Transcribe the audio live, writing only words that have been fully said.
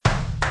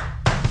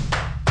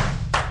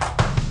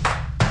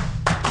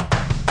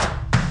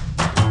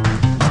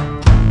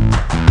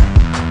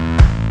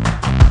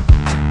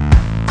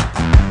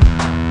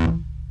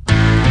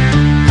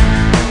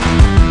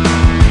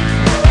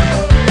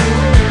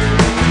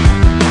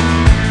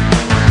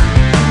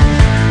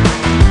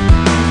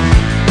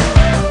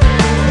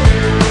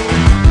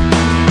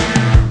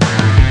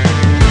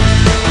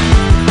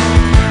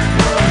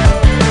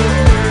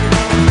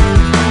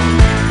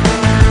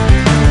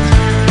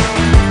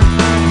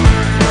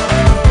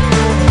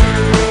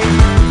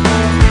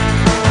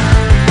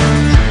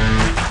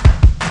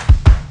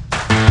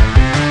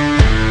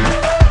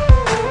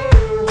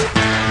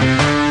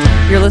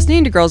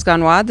listening to Girls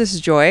Gone Wild. This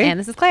is Joy. And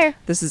this is Claire.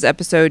 This is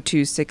episode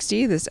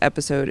 260. This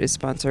episode is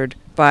sponsored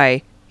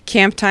by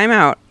Camp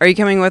Timeout. Are you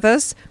coming with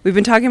us? We've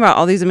been talking about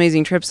all these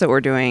amazing trips that we're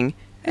doing,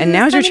 and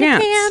now's your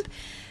chance.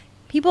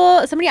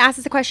 Somebody asked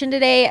us a question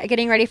today,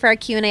 getting ready for our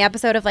Q&A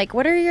episode of like,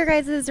 what are your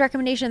guys'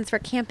 recommendations for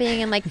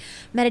camping and like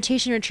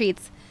meditation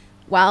retreats?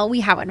 Well,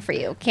 we have one for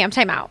you. Camp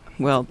Timeout.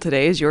 Well,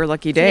 today is your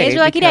lucky day. Today's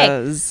your lucky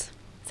day.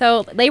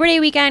 So Labor Day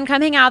weekend,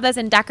 come hang out with us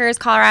in Deckers,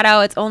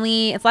 Colorado. It's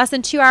less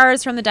than 2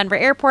 hours from the Denver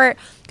airport.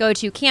 Go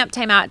to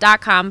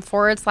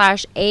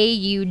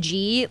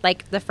camptimeout.com/AUG,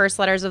 like the first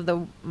letters of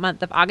the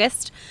month of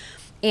August.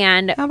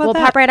 And we'll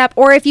pop right up.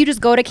 Or if you just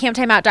go to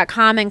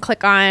camptimeout.com and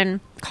click on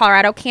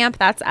Colorado Camp,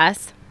 that's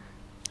us.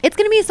 It's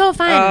going to be so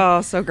fun.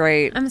 Oh, so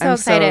great. I'm so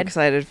excited. I'm so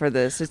excited for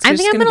this. I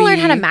think I'm going to learn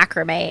how to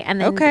macrame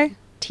and then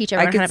teach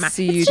everyone how to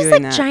macrame. It's just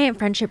like giant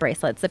friendship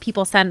bracelets that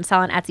people sell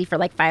on Etsy for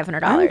like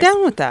 $500. I'm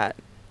down with that.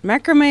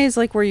 Macrame is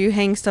like where you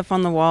hang stuff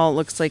on the wall. It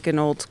looks like an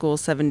old school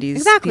 70s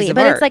piece of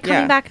but art. It's like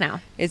coming back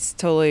now. It's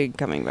totally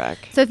coming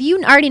back. So if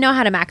you already know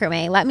how to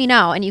macrame, let me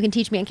know and you can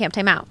teach me at Camp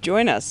Timeout.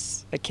 Join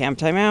us at Camp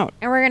Timeout.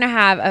 And we're going to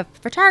have a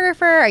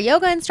photographer, a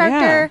yoga instructor.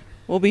 Yeah.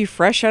 We'll be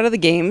fresh out of the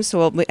game, so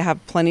we'll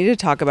have plenty to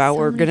talk about.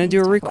 We're going to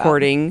do a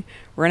recording.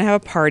 We're going to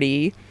have a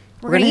party.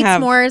 We're going to eat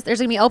s'mores. There's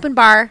going to be open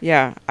bar.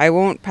 Yeah. I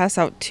won't pass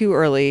out too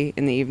early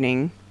in the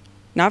evening.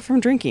 Not from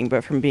drinking,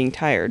 but from being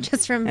tired.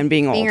 Just from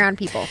being old. Being around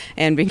people.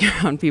 And being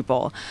around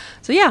people.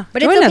 So, yeah.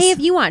 But it's okay if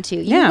you want to.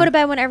 You can go to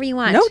bed whenever you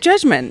want. No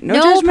judgment. No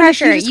judgment.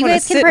 Pressure. You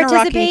guys can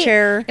participate.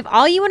 Chair. If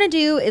all you want to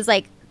do is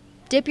like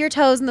dip your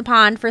toes in the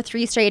pond for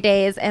 3 straight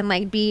days and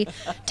like be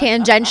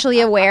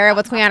tangentially aware of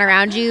what's going on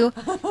around you,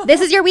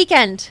 this is your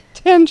weekend.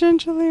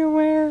 Tangentially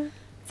aware.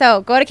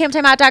 So go to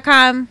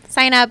camptimeout.com,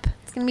 sign up.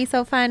 It's going to be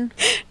so fun.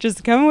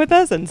 Just come with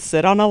us and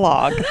sit on a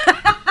log.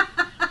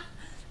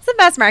 It's the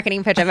best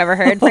marketing pitch I've ever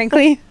heard,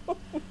 frankly.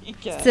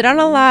 Sit on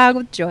a log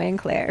with Joy and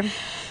Claire.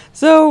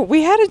 So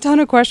we had a ton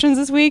of questions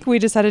this week. We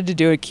decided to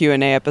do a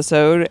Q&A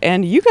episode,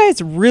 and you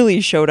guys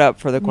really showed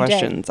up for the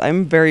questions.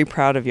 I'm very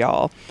proud of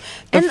y'all.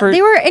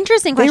 They were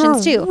interesting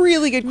questions, too.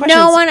 Really good questions.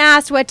 No one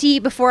asked what to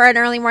eat before an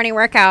early morning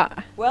workout.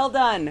 Well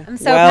done. I'm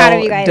so proud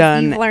of you guys.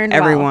 Done, you've learned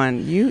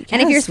everyone. Well.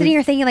 And if you're sitting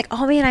here thinking like,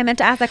 oh, man, I meant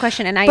to ask that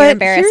question, and now you're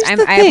embarrassed,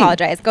 I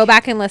apologize. Go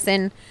back and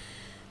listen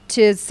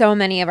to so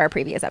many of our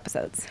previous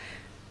episodes.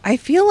 I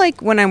feel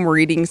like when I'm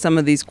reading some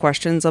of these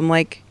questions, I'm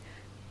like,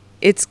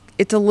 it's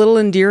a little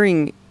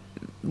endearing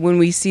when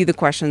we see the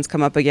questions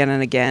come up again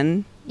and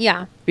again.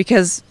 Yeah.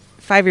 Because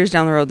 5 years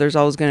down the road, there's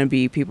always going to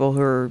be people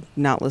who are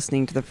not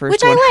listening to the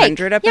first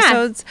 100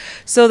 episodes. Yeah.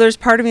 So there's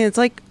part of me that's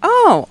like,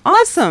 oh,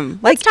 awesome.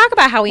 Let's talk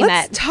about how we met.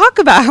 Let's talk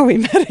about how we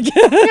met again.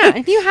 Yeah.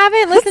 If you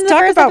haven't listened to the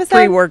first episode. Let's talk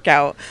about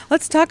pre-workout.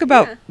 Let's talk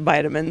about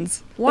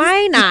vitamins.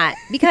 Why not?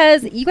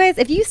 Because you guys,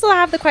 if you still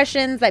have the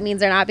questions, that means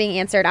they're not being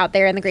answered out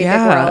there in the great big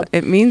world.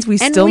 It means we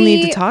still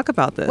need to talk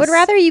about this. Would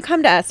rather you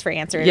come to us for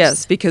answers.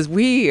 Yes, because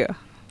we're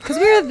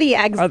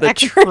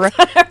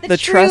the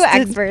true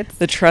experts.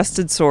 The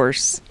trusted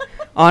source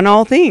on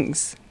all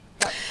things.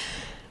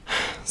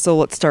 So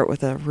let's start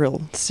with a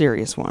real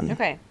serious one.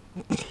 Okay.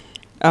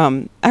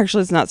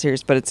 Actually, it's not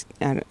serious, but it's,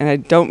 and I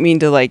don't mean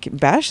to like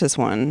bash this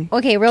one.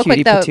 Okay, real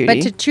quick though,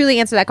 but to truly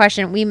answer that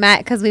question, we met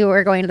because we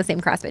were going to the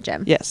same CrossFit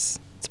gym. Yes.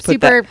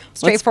 Super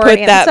straightforward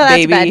answer. Let's put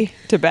that baby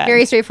to bed.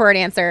 Very straightforward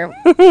answer.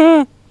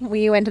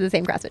 We went to the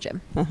same CrossFit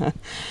gym.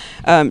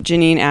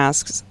 Janine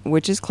asks,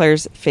 which is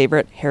Claire's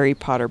favorite Harry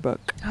Potter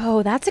book?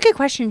 Oh, that's a good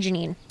question,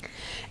 Janine.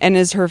 And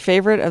is her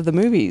favorite of the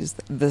movies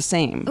the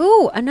same?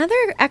 Ooh, another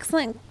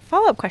excellent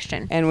follow-up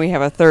question. And we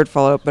have a third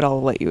follow-up, but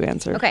I'll let you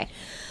answer. Okay.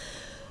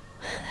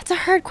 That's a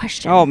hard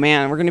question. Oh,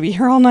 man. We're going to be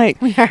here all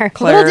night. We are.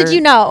 Claire, little did you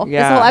know,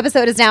 this whole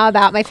episode is now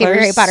about my favorite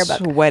Harry Potter book.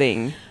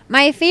 Sweating.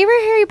 My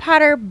favorite Harry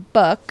Potter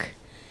book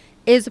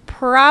is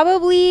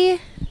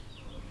probably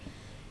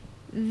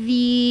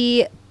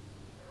the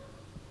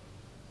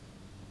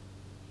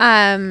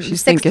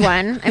sixth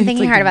one. I'm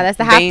thinking hard about this.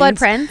 The Half-Blood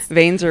Prince.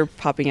 Veins are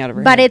popping out of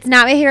her head. But it's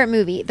not my favorite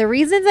movie. The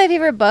reason it's my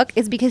favorite book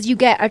is because you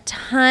get a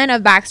ton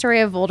of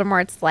backstory of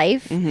Voldemort's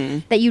life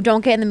that you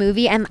don't get in the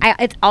movie. And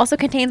it also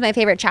contains my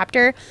favorite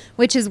chapter,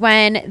 which is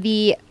when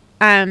the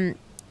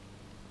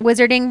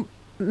wizarding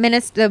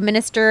minister of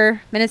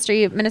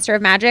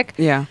magic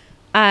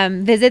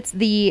visits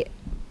the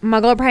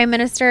Muggle Prime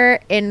Minister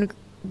in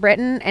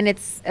Britain. And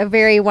it's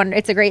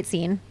a great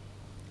scene.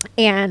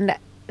 And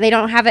they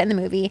don't have it in the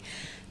movie.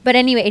 But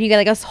anyway, and you get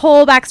like a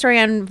whole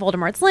backstory on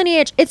Voldemort's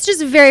lineage. It's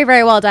just very,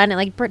 very well done. It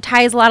like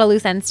ties a lot of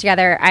loose ends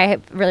together. I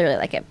really, really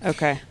like it.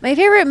 Okay. My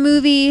favorite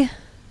movie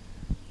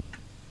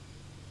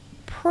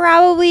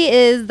probably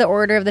is The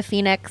Order of the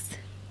Phoenix,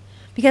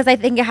 because I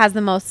think it has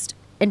the most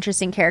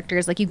interesting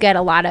characters. Like you get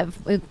a lot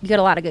of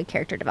good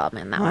character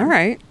development in that one. All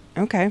right.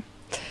 Okay.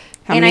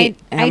 How many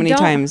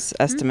times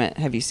estimate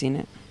have you seen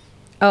it?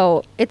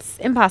 Oh, it's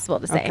impossible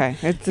to say. Okay.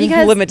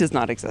 The limit does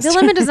not exist. The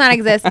limit does not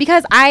exist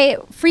because I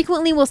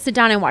frequently will sit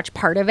down and watch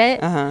part of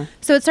it. Uh-huh.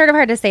 So it's sort of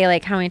hard to say,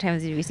 like, how many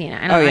times have you seen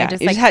it? I don't know. Yeah.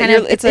 It's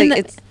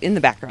in the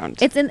background.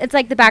 It's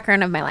like the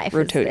background of my life.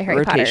 Rotation.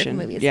 Harry Potter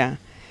movies. Yeah.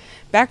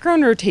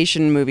 Background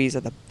rotation movies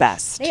are the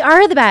best. They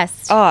are the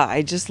best. Oh,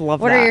 I just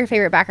love what that. What are your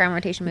favorite background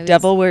rotation movies?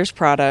 Devil Wears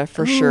Prada,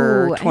 for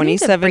sure.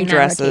 27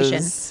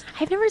 Dresses.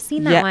 I've never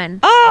seen that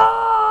one.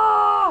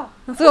 Oh!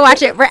 Let's go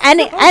watch it.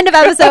 End of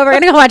episode. We're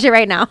going to go watch it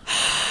right now.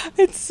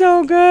 It's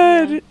so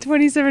good. Yeah.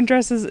 27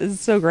 Dresses is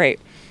so great.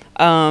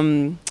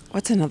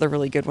 What's another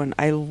really good one?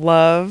 I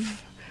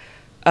love...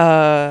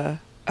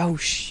 oh,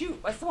 shoot.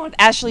 What's the one with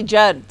Ashley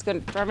Judd? It's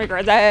going to drive me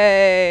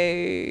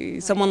crazy.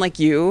 Someone Like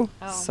You.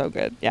 Oh. So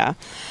good. Yeah.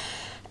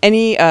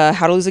 Any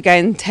How to Lose a Guy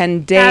in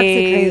 10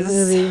 Days. That's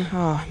a great movie.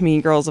 Oh, Mean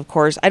Girls, of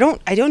course. I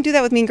don't do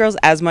that with Mean Girls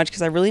as much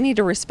because I really need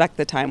to respect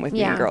the time with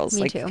Mean Girls.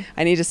 Me too.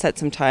 I need to set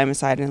some time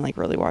aside and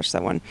really watch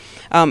that one.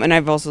 And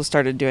I've also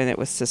started doing it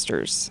with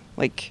Sisters.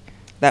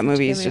 That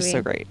movie is just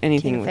so great.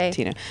 Anything with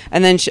Tina.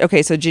 And then so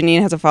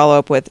Janine has a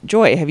follow-up with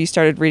Joy. Have you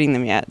started reading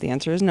them yet? The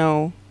answer is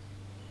no.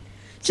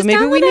 So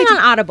maybe we need on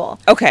Audible.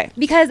 Okay.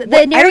 Because the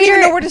narrator... I don't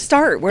even know where to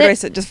start. Where do I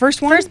sit? Just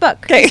first one? First book.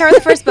 Okay. Start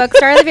with the first book.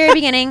 Start at the very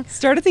beginning.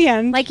 Start at the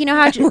end. You know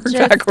how just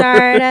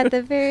start at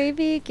the very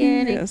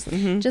beginning. Yes.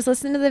 Mm-hmm. Just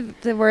listen to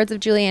the words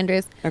of Julie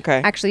Andrews.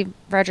 Okay. Actually,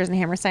 Rodgers and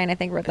Hammerstein, I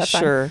think, wrote that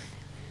song. Sure.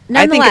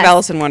 I think of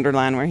Alice in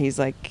Wonderland where he's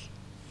like,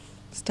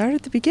 start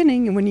at the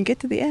beginning and when you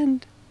get to the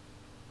end,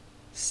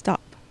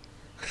 stop.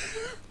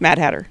 Mad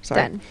Hatter.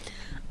 Sorry.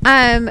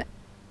 Done.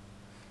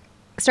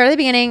 Start at the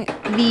beginning.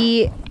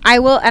 I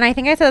will, and I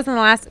think I said this in the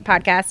last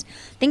podcast.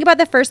 Think about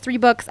the first 3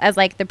 books as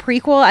the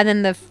prequel, and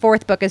then the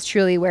 4th book is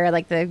truly where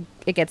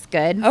it gets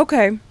good.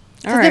 Okay.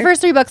 So the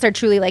first 3 books are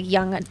truly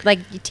young,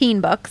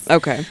 teen books.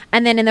 Okay.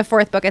 And then in the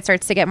 4th book, it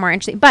starts to get more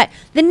interesting. But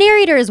the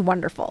narrator is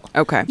wonderful.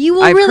 Okay. You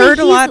will I've heard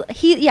a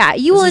lot. You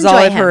will enjoy him. This is all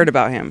I've heard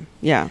about him.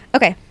 Yeah.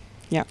 Okay.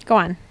 Yeah. Go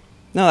on.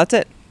 No, that's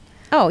it.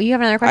 Oh, you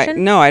have another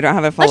question? No, I don't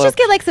have a follow-up. Let's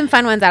just get some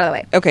fun ones out of the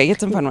way. Okay, get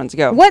some fun ones.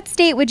 Go. What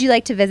state would you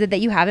like to visit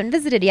that you haven't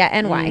visited yet,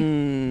 and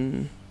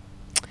why?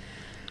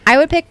 I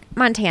would pick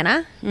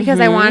Montana because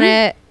I want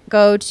to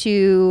go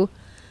to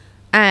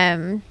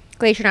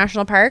Glacier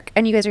National Park,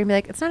 and you guys are going to be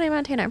like, it's not in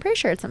Montana. I'm pretty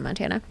sure it's in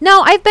Montana.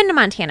 No, I've been to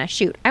Montana.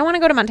 Shoot. I want to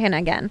go to Montana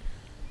again.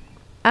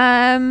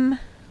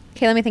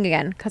 Okay, let me think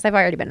again because I've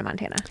already been to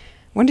Montana.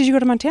 When did you go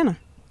to Montana?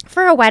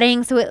 For a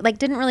wedding, so it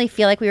didn't really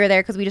feel like we were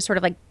there because we just sort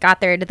of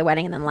got there, did the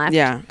wedding, and then left.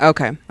 Yeah.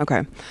 Okay.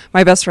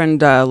 My best friend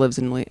lives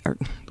in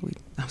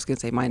I was gonna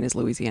say mine is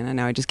Louisiana.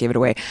 Now I just gave it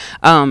away.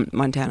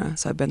 Montana.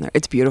 So I've been there.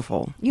 It's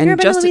beautiful. You've never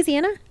been to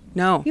Louisiana?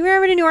 No. You were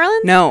ever to New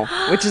Orleans? No.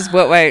 Which is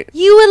what I...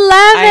 You would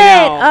love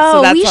it.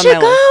 Oh, so we should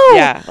go.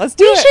 Yeah, let's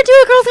do it. We should do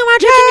a Girls Gone Wild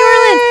trip to New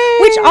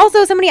Orleans. Which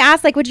also somebody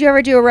asked, would you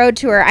ever do a road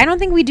tour? I don't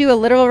think we do a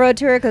literal road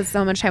tour because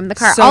so much time in the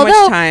car. Although,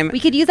 much time.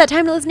 We could use that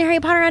time to listen to Harry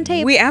Potter on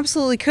tape. We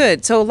absolutely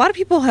could. So a lot of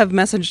people have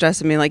messaged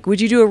us and been like,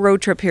 would you do a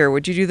road trip here?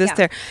 Would you do this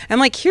there?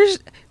 And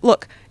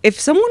look, if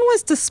someone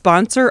was to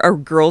sponsor a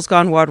Girls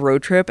Gone Wild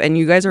road trip and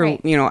you guys are,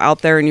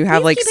 out there and you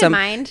have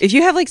if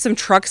you have some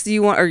trucks that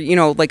you want, or,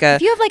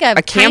 if you have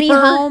a camper, tiny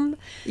home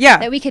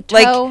that we could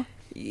tow.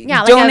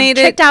 Donate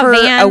it for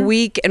a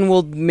week and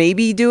we'll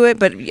maybe do it.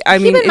 But I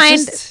mean, keep in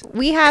mind,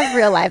 we have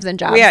real lives and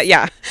jobs.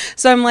 Yeah.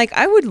 So I'm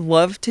I would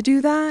love to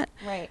do that.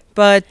 Right.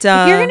 But if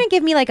you're going to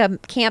give me a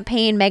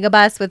campaign mega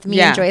bus with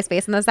me and Joy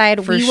Space on the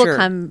side, we will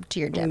come to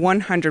your gym.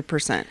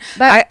 100%.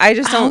 But I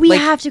just don't. We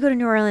have to go to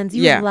New Orleans.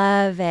 You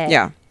love it.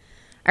 Yeah.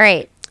 All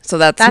right. So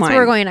that's where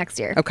we're going next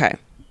year. Okay.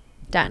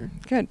 Done.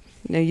 Good.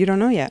 No, you don't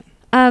know yet.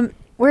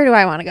 Where do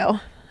I want to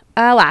go?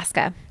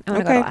 Alaska. I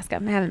want to go to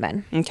Alaska. I haven't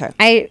been. Okay.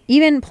 I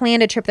even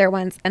planned a trip there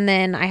once, and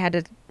then I had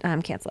to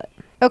cancel it.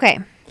 Okay.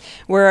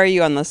 Where are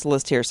you on this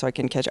list here so I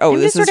can catch? Oh,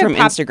 this is from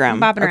Instagram.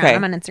 Bopping around.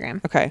 I'm on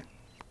Instagram. Okay.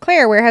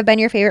 Claire, where have been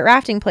your favorite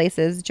rafting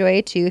places?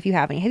 Joy, too, if you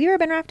have any. Have you ever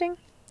been rafting?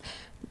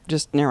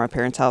 Just near my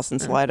parents' house in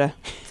Salida.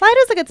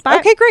 Salida's a good spot.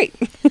 Okay, great.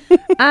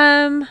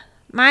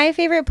 My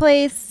favorite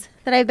place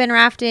that I've been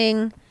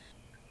rafting,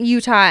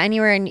 Utah,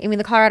 anywhere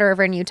the Colorado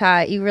River in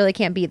Utah, you really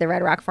can't beat the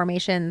Red Rock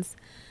formations.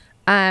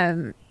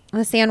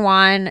 The San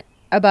Juan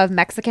above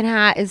Mexican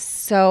Hat is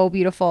so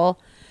beautiful.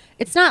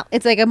 It's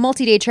a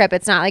multi-day trip.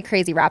 It's not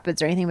crazy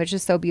rapids or anything, but it's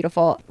just so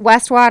beautiful.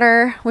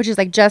 Westwater, which is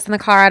just on the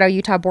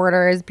Colorado-Utah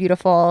border, is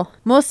beautiful.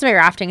 Most of my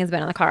rafting has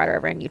been on the Colorado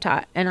River in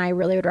Utah, and I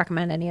really would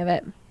recommend any of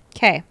it.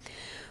 Okay.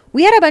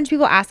 We had a bunch of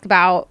people ask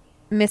about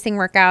missing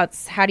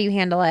workouts. How do you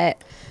handle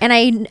it?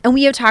 And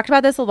we have talked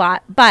about this a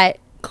lot, but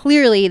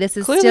clearly this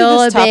is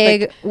still a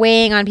big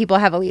weighing on people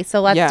heavily.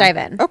 So let's dive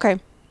in. Okay.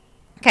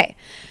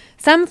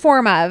 Some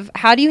form of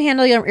how do you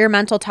handle your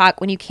mental talk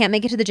when you can't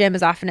make it to the gym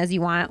as often as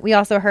you want? We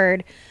also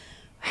heard,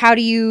 how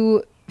do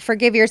you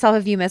forgive yourself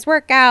if you miss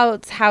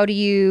workouts? How do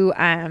you,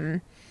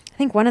 I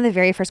think one of the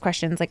very first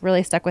questions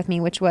really stuck with me,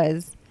 which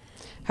was,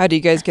 how do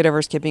you guys get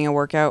over skipping a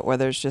workout,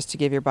 whether it's just to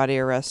give your body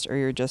a rest or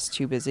you're just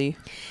too busy?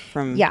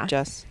 From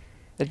Jess,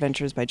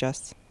 Adventures by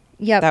Jess.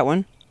 Yep. That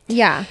one.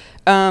 Yeah.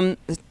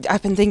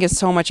 I've been thinking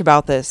so much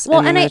about this.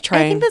 Well, and I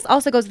think this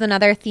also goes with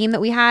another theme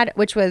that we had,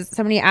 which was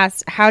somebody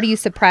asked, how do you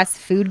suppress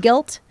food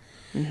guilt?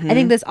 Mm-hmm. I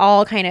think this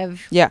all kind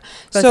of goes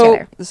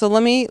together. So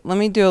let me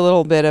do a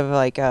little bit of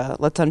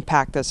let's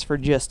unpack this for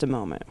just a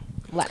moment.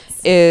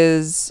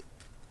 Let's.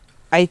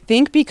 I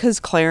think because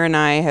Claire and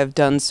I have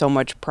done so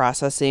much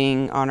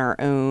processing on our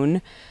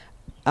own,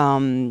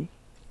 and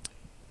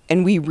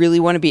we really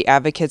want to be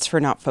advocates for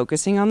not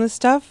focusing on this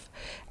stuff.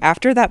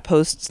 After that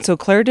post, so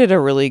Claire did a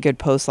really good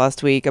post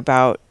last week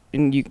about,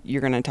 and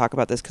you're going to talk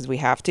about this because we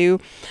have to,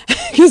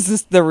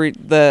 because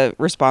the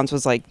response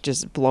was like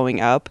just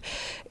blowing up,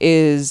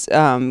 is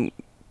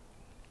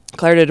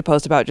Claire did a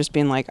post about just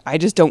being like, I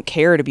just don't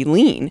care to be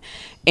lean.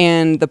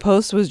 And the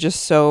post was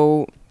just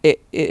so,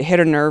 it hit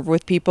a nerve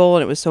with people,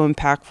 and it was so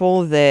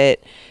impactful that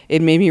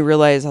it made me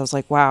realize, I was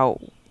like, wow,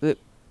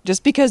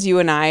 just because you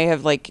and I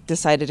have like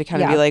decided to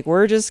kind of be like,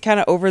 we're just kind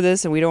of over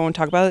this and we don't want to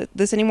talk about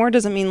this anymore,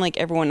 doesn't mean like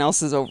everyone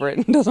else is over it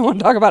and doesn't want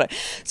to talk about it.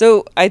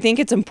 So I think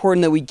it's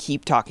important that we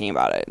keep talking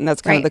about it. And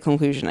that's kind of the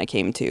conclusion I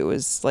came to,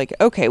 is like,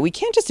 okay, we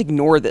can't just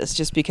ignore this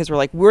just because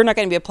we're not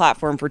going to be a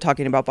platform for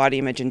talking about body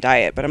image and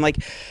diet. But I'm like,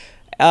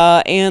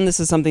 and this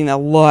is something that a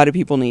lot of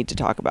people need to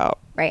talk about.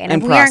 Right. And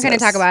if we aren't going to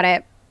talk about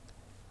it,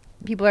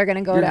 people are going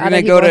to go to other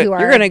people who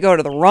are... You're going to go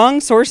to the wrong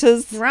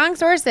sources. The wrong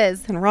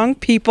sources. And wrong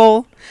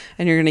people.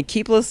 And you're going to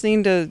keep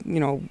listening to,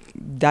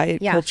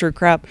 diet culture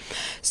crap.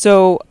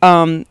 So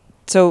I'm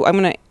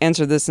going to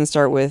answer this and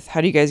start with, how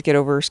do you guys get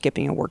over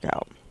skipping a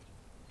workout?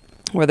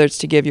 Whether it's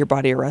to give your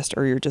body a rest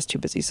or you're just too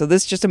busy. So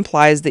this just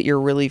implies that you're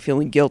really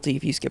feeling guilty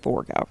if you skip a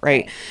workout,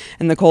 right?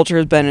 And the culture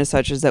has been as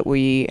such as that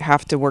we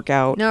have to work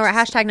out.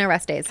 Hashtag no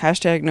rest days.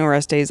 Hashtag no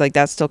rest days. Like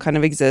that still kind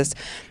of exists.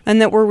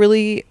 And that we're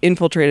really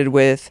infiltrated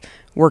with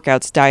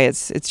workouts,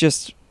 diets. It's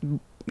just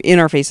in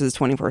our faces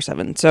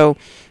 24/7. So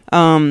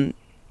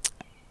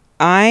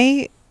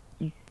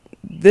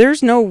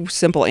there's no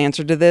simple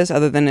answer to this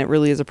other than it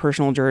really is a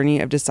personal journey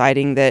of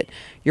deciding that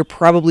you're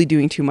probably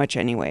doing too much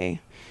anyway.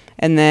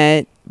 And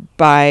that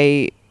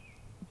by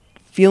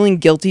feeling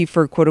guilty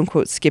for quote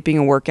unquote skipping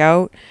a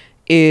workout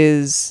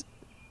is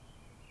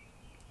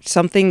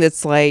something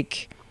that's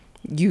like,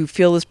 you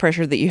feel this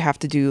pressure that you have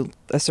to do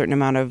a certain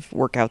amount of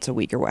workouts a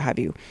week or what have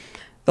you.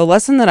 The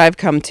lesson that I've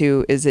come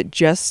to is it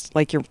just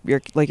like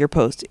your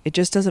post, it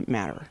just doesn't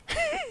matter.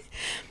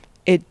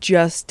 It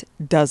just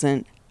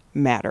doesn't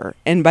matter.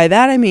 And by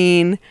that, I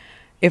mean,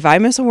 if I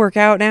miss a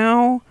workout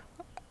now,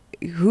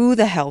 who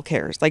the hell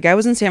cares? Like I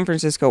was in San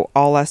Francisco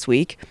all last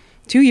week.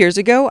 2 years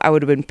ago, I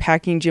would have been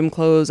packing gym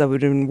clothes. I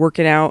would have been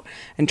working out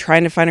and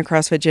trying to find a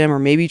CrossFit gym, or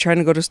maybe trying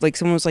to go to, like,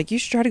 someone was like, you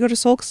should try to go to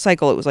Soul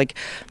Cycle. It was like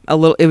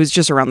it was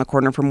just around the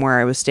corner from where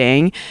I was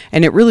staying.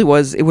 And it really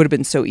was, it would have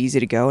been so easy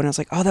to go. And I was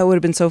like, oh, that would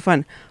have been so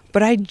fun.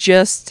 But I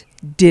just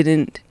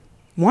didn't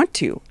want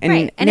to.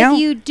 And And now, if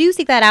you do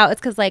seek that out, it's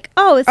because like,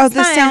 this is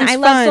this fun. sounds I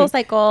love Soul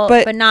Cycle,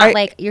 but not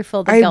like you're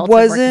filled with guilt of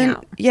working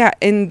out. Yeah.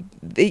 And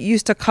it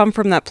used to come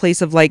from that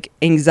place of like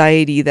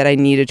anxiety that I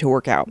needed to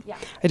work out. Yeah.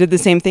 I did the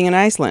same thing in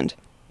Iceland.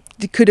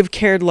 Could have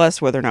cared less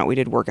whether or not we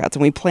did workouts,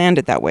 and we planned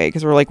it that way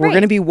because we're like, we're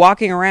going to be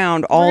walking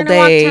around all day,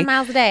 walk 10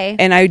 miles a day,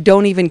 and I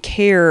don't even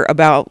care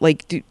about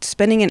like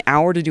spending an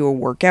hour to do a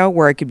workout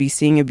where I could be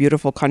seeing a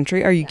beautiful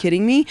country. Are you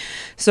kidding me?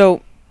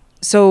 So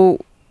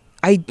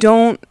I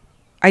don't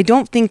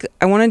think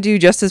I want to do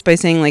justice by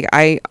saying like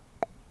I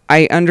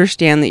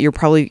understand that you're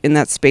probably in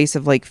that space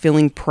of like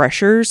feeling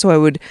pressure, so I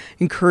would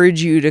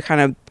encourage you to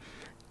kind of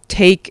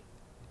take,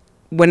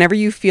 whenever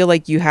you feel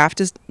like you have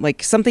to,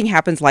 like something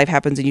happens, life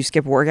happens, and you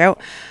skip a workout,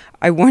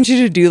 I want you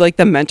to do like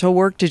the mental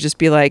work to just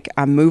be like,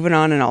 I'm moving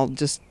on, and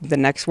the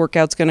next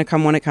workout's going to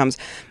come when it comes.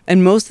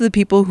 And most of the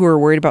people who are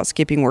worried about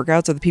skipping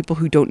workouts are the people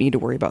who don't need to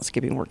worry about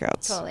skipping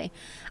workouts. Totally.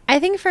 I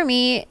think for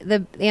me,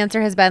 the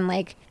answer has been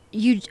like,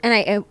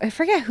 I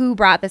forget who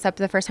brought this up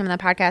the first time on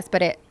the podcast,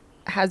 but it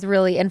has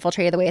really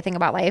infiltrated the way I think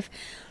about life.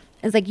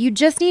 It's like, you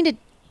just need to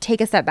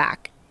take a step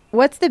back.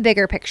 What's the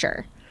bigger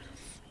picture?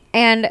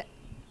 And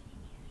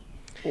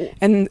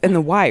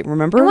the why,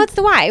 remember? And what's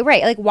the why?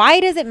 Right. Like, why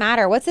does it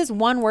matter? What's this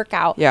one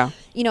workout? Yeah.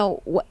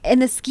 In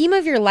the scheme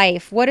of your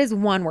life, what is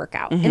one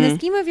workout? Mm-hmm. In the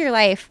scheme of your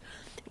life,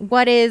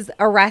 what is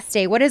a rest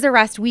day? What is a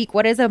rest week?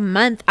 What is a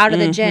month out of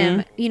the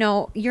gym?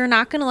 You're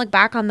not going to look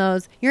back on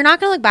those. You're not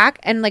going to look back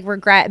and like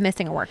regret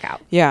missing a workout.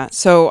 Yeah.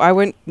 So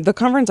the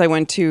conference I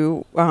went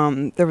to,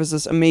 there was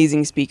this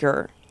amazing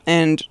speaker,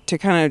 and to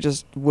kind of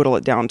just whittle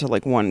it down to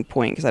like one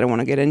point, because I don't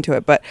want to get into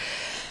it, but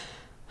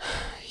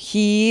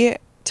he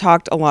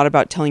talked a lot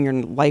about telling your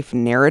life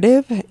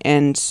narrative.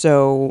 And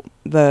so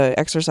the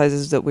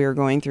exercises that we were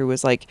going through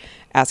was like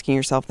asking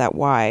yourself that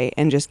why,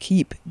 and just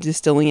keep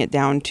distilling it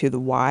down to the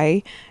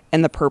why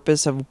and the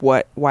purpose of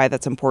why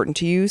that's important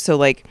to you. So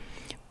like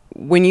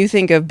when you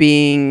think of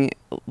being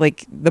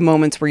like the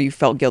moments where you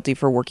felt guilty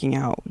for working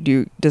out,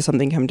 does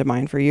something come to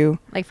mind for you?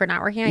 Like for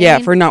not working out? Yeah,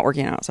 for not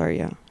working out. Sorry.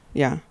 Yeah.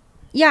 Yeah.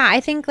 Yeah. I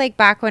think like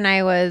back when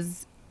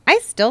I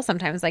still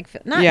sometimes like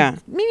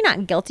maybe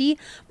not guilty,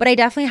 but I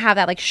definitely have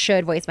that like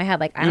should voice in my head.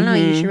 Like, I don't know,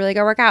 you should really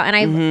go work out. And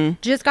I've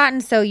just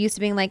gotten so used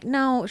to being like,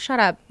 no, shut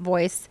up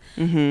voice.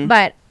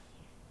 But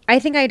I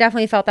think I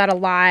definitely felt that a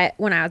lot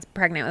when I was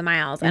pregnant with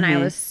Miles, and I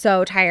was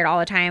so tired all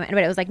the time.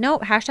 But it was like,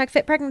 nope,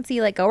 #fit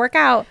pregnancy, like go work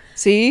out.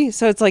 See?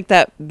 So it's like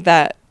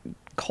that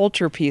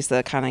culture piece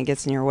that kind of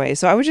gets in your way.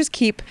 So I would just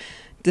keep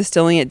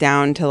distilling it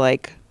down to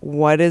like,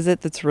 what is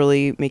it that's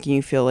really making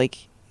you feel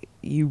like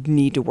you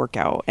need to work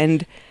out?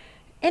 And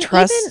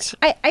trust.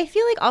 Even, I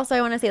feel like also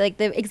I want to say like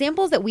the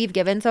examples that we've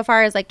given so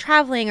far is like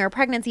traveling or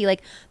pregnancy,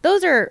 like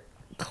those are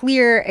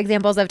clear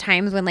examples of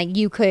times when like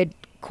you could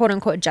quote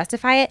unquote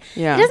justify it.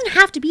 Yeah. It doesn't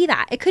have to be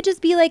that. It could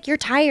just be like you're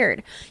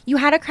tired. You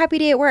had a crappy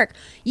day at work.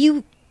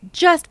 You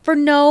just for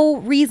no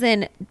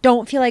reason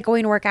don't feel like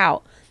going to work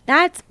out.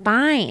 That's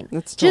fine.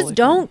 That's totally just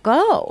don't fine.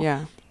 go.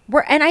 Yeah.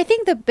 And I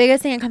think the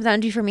biggest thing it comes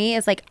down to for me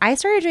is like I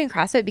started doing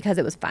CrossFit because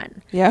it was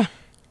fun. Yeah.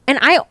 And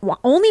I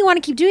only want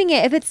to keep doing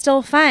it if it's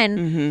still fun.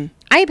 Mm-hmm.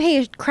 I pay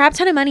a crap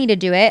ton of money to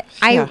do it.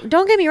 Yeah.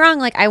 Don't get me wrong.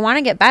 Like I want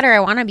to get better. I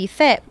want to be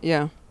fit.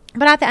 Yeah.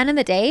 But at the end of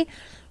the day,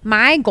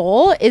 my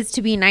goal is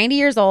to be 90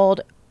 years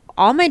old,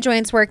 all my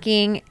joints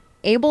working,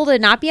 able to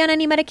not be on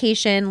any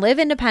medication, live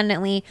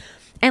independently.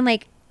 And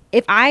like,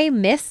 if I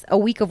miss a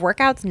week of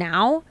workouts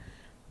now,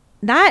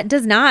 that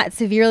does not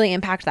severely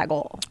impact that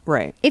goal.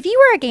 Right. If you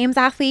were a games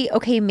athlete,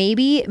 okay,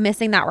 maybe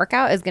missing that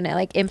workout is going to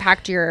like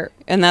impact your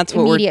and that's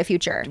immediate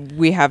future.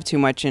 We have too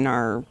much in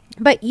our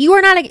But you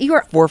are not you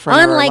are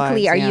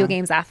unlikely are lives, you a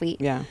games athlete.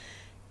 Yeah.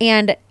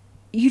 And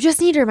you just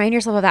need to remind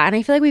yourself of that. And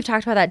I feel like we've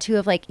talked about that too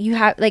of like you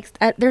have like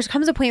there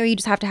comes a point where you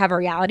just have to have a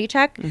reality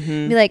check.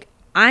 Mm-hmm. Be like,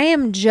 I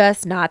am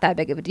just not that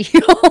big of a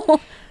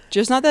deal.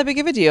 Just not that big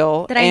of a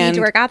deal. That I need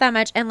to work out that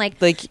much. And like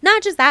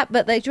not just that,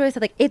 but like Joy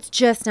said, like it's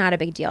just not a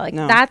big deal. Like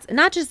that's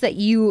not just that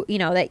you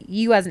know, that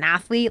you as an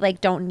athlete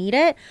like don't need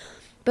it,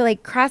 but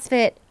like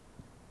CrossFit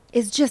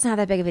is just not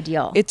that big of a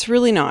deal. It's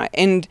really not.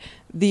 And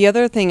the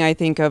other thing I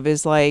think of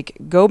is like,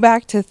 go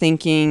back to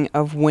thinking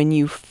of when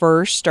you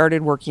first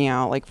started working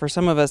out. Like for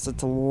some of us,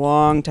 it's a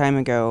long time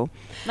ago.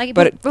 Like,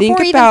 but before think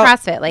even about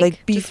CrossFit,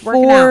 like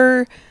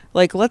before,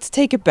 like let's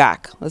take it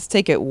back. Let's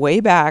take it way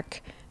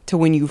back to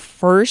when you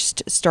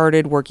first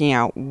started working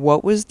out.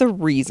 What was the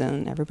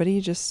reason?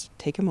 Everybody just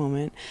take a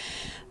moment.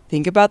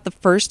 Think about the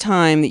first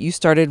time that you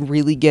started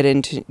really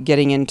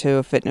getting into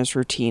a fitness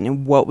routine,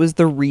 and what was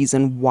the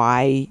reason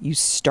why you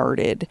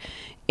started.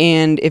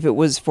 And if it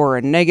was for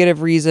a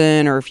negative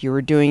reason, or if you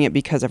were doing it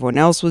because everyone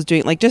else was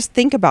doing it, like just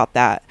think about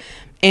that.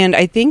 And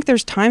I think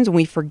there's times when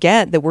we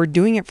forget that we're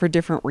doing it for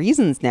different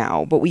reasons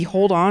now, but we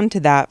hold on to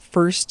that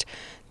first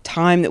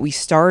time that we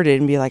started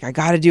and be like, I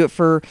got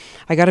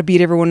to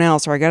beat everyone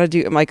else, or I got to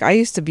do, like, I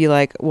used to be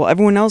like, well,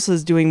 everyone else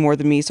is doing more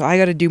than me, so I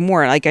got to do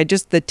more. Like,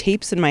 the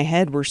tapes in my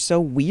head were so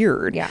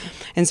weird. Yeah.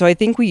 And so I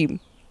think we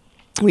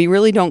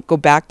really don't go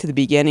back to the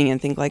beginning and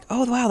think like,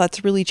 oh, wow,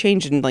 that's really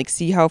changed, and like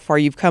see how far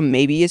you've come.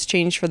 Maybe it's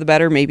changed for the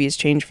better, maybe it's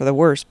changed for the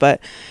worse. But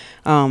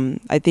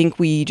I think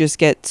we just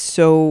get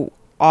so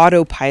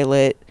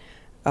autopilot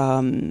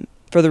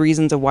for the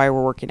reasons of why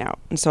we're working out.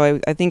 And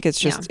so I think it's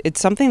just, it's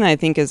something that I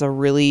think is a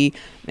really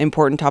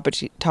important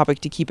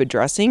topic to keep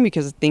addressing,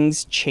 because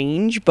things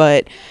change.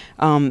 But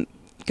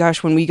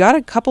gosh, when we got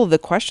a couple of the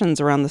questions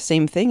around the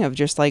same thing of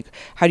just like,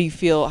 how do you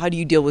feel? How do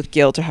you deal with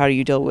guilt, or how do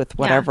you deal with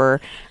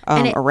whatever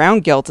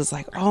around guilt? It's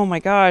like, oh my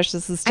gosh,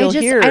 this is still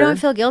here. I don't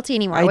feel guilty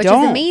anymore, which is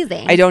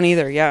amazing. I don't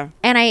either. Yeah.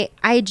 And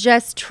I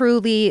just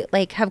truly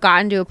like have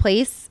gotten to a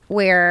place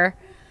where,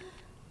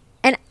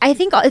 and I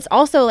think it's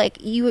also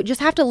like, you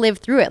just have to live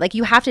through it. Like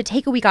you have to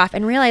take a week off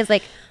and realize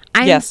like,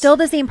 I'm still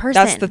the same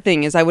person. That's the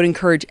thing, is I would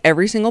encourage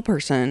every single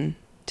person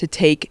to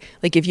take,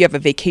 like, if you have a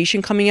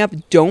vacation coming up,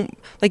 don't,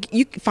 like,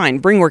 you fine,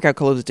 bring workout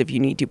clothes if you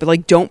need to, but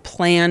like, don't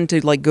plan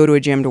to like go to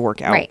a gym to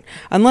work out. Right.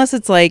 Unless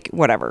it's like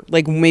whatever,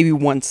 like maybe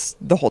once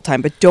the whole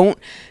time, but don't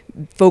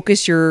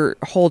focus your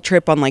whole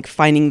trip on like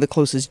finding the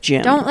closest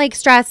gym. Don't like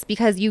stress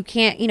because you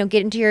can't,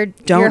 get into your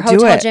Don't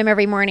hotel gym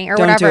every morning or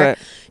don't whatever. Do it.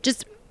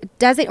 Just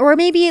does it, or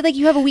maybe like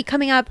you have a week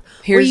coming up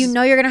where you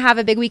know you're gonna have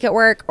a big week at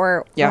work,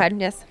 or go ahead.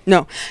 Yes.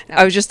 No,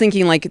 I was just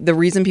thinking like the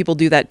reason people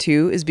do that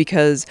too is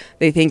because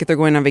they think they're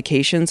going on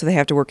vacation, so they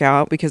have to work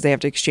out because they have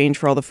to exchange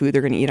for all the food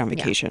they're going to eat on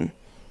vacation,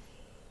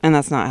 and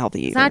that's not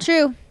healthy either. It's not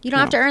true. You don't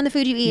have to earn the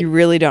food you eat. You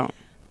really don't.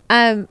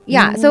 So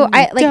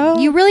I like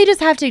you really just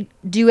have to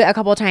do it a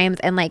couple of times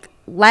and like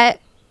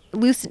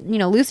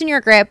loosen your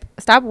grip,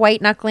 stop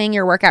white knuckling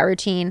your workout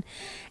routine,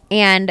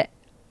 and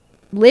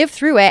live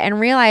through it and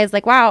realize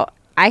like, wow,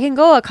 I can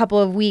go a couple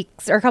of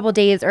weeks or a couple of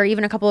days or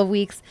even a couple of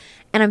weeks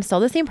and I'm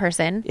still the same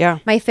person. Yeah.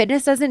 My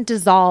fitness doesn't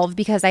dissolve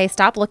because I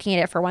stop looking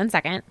at it for 1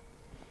 second.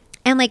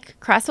 And like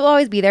CrossFit will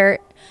always be there.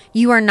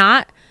 You are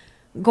not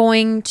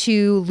going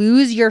to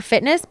lose your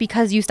fitness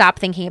because you stop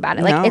thinking about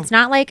it. Like it's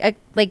not like a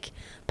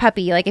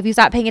puppy. Like if you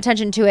stop paying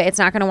attention to it, it's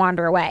not going to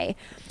wander away.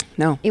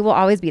 No. It will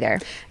always be there.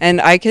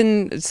 And I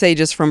can say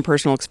just from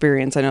personal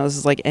experience, I know this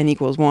is like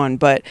N=1,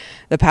 but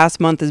the past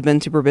month has been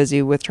super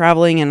busy with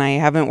traveling and I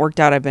haven't worked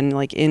out. I've been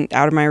like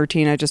out of my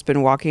routine. I've just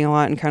been walking a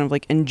lot and kind of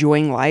like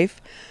enjoying life.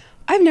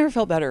 I've never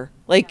felt better.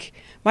 Like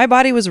my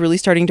body was really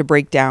starting to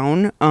break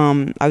down.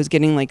 I was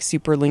getting like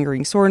super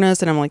lingering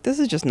soreness and I'm like, this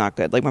is just not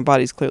good. Like my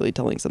body's clearly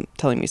telling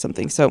me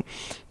something. So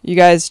you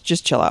guys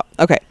just chill out.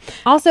 Okay.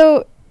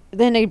 Also,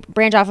 then to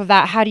branch off of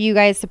that, how do you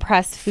guys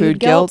suppress food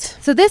guilt?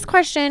 So this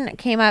question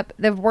came up.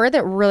 The word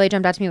that really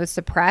jumped out to me was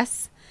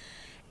suppress.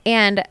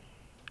 And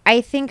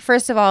I think,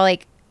 first of all,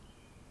 like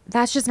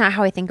that's just not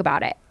how I think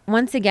about it.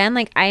 Once again,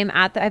 like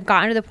I've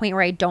gotten to the point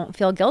where I don't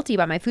feel guilty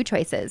about my food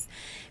choices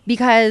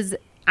because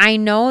I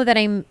know that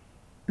I'm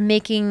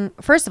making,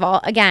 first of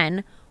all,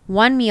 again,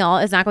 one meal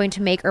is not going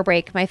to make or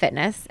break my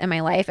fitness and my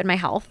life and my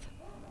health.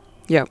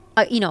 Yeah.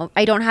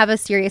 I don't have a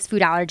serious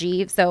food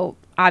allergy. So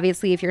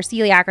obviously if you're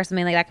celiac or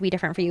something like that could be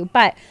different for you.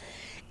 But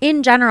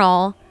in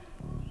general,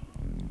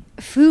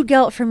 food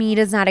guilt for me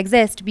does not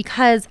exist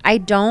because I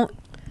don't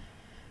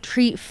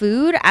treat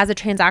food as a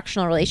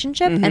transactional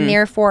relationship. And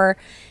therefore,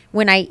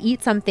 when I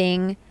eat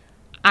something,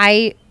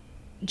 I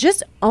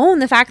just own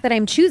the fact that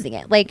I'm choosing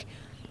it. Like,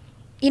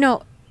 if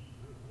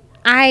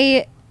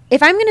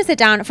I'm going to sit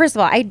down, first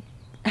of all, I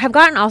have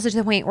gotten also to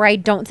the point where I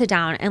don't sit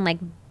down and like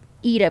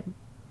eat a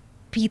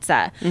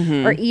pizza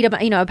or eat a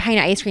pint of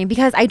ice cream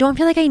because I don't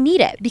feel like I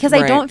need it because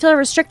I don't feel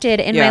restricted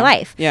in my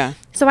life. Yeah.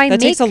 So that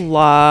takes a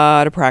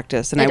lot of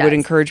practice, and I would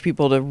encourage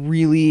people to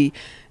really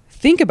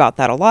think about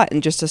that a lot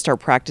and just to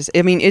start practice.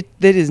 I mean, it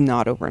is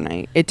not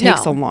overnight. It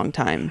takes a long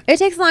time. It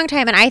takes a long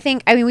time.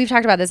 And we've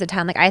talked about this a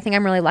ton. Like, I think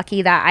I'm really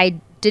lucky that I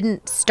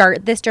didn't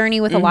start this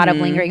journey with a lot of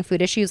lingering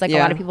food issues like a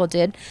lot of people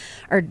did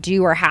or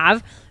do or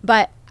have.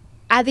 But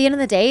at the end of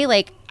the day,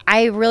 like,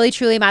 I really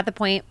truly am at the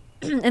point,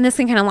 and this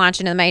can kind of launch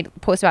into my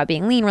post about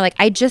being lean, where like,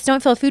 I just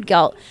don't feel food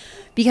guilt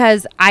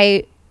because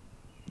I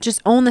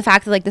just own the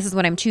fact that like, this is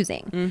what I'm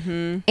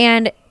choosing.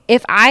 And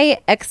if I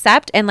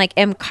accept and like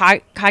am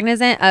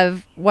cognizant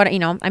of what,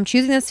 I'm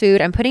choosing this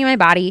food, I'm putting in my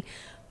body,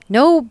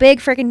 no big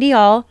freaking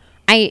deal.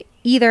 I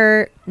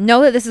either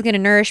know that this is going to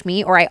nourish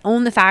me, or I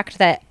own the fact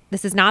that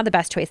this is not the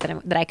best choice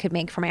that I could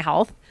make for my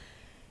health,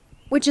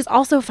 which is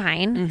also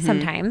fine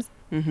sometimes.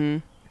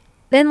 Then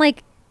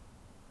like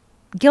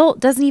guilt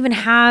doesn't even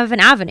have an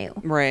avenue.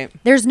 Right.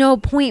 There's no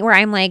point where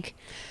I'm like,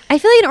 I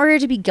feel like in order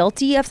to be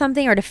guilty of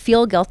something or to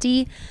feel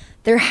guilty,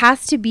 there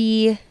has to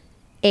be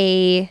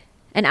an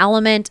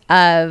element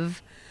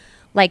of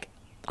like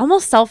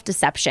almost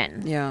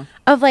self-deception. Yeah.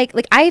 Of like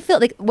I feel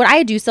like what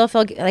I do still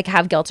feel like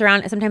have guilt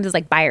around sometimes is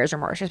like buyer's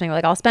remorse or something.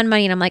 Like I'll spend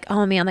money and I'm like,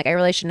 oh man, like I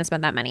really shouldn't have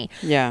spent that money.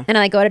 Yeah. And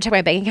I like go to check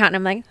my bank account and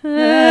I'm like,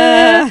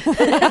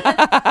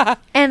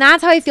 and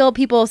that's how I feel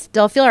people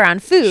still feel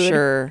around food.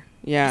 Sure.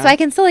 Yeah. So I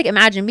can still like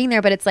imagine being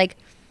there, but it's like,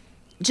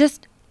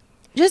 just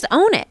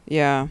own it.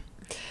 Yeah.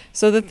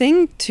 So the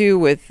thing too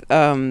with,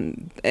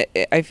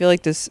 I feel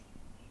like this,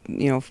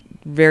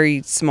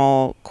 very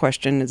small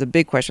question is a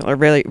big question, or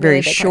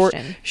very short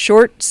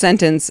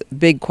sentence,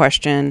 big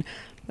question,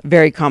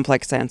 very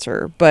complex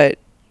answer. But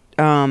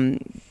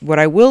what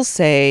I will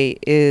say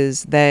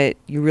is that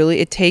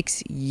it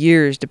takes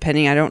years,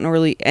 depending. I don't know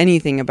really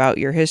anything about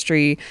your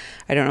history.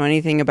 I don't know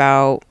anything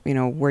about,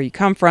 where you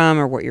come from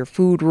or what your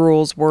food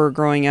rules were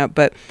growing up.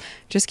 But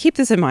just keep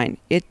this in mind.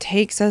 It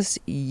takes us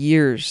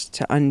years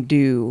to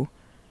undo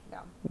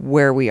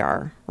where we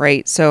are,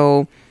 right?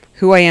 So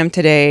who I am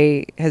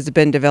today has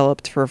been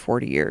developed for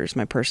 40 years,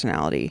 my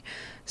personality.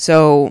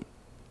 So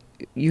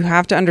you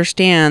have to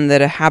understand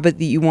that a habit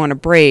that you want to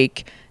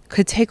break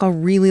could take a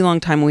really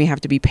long time, and we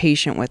have to be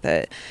patient with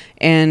it,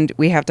 and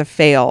we have to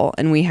fail,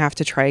 and we have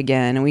to try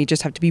again, and we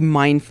just have to be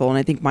mindful. And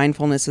I think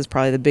mindfulness is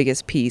probably the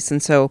biggest piece.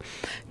 And so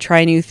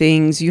try new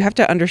things. You have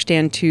to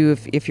understand too,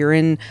 if you're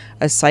in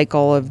a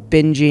cycle of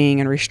binging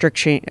and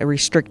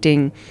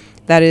restricting,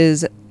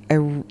 that's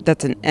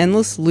an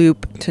endless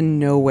loop to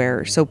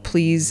nowhere. So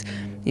please,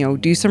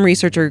 do some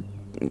research, or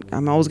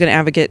I'm always going to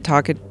advocate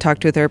talk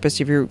to a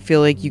therapist if you feel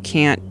like you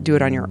can't do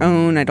it on your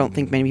own. I don't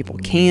think many people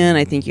can.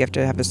 I think you have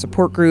to have a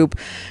support group,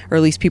 or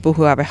at least people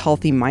who have a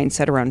healthy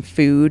mindset around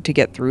food to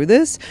get through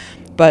this.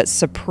 But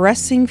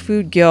suppressing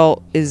food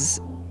guilt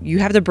you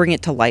have to bring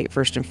it to light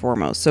first and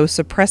foremost. So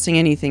suppressing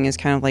anything is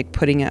kind of like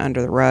putting it under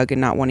the rug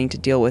and not wanting to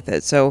deal with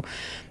it. So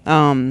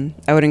I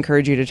would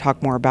encourage you to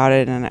talk more about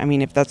it. And I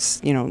mean, if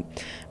that's,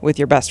 with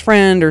your best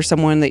friend or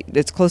someone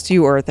that's close to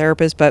you, or a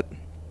therapist, but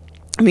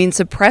I mean,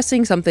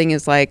 suppressing something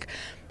is like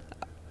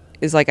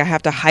I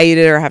have to hide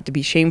it or I have to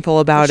be shameful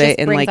about it,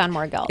 and like on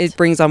more guilt. It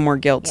brings on more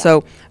guilt. Yeah.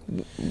 So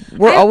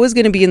we're always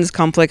going to be in this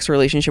complex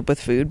relationship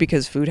with food,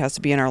 because food has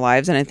to be in our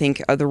lives. And I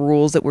think the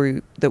rules that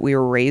we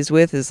were raised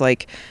with is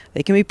like,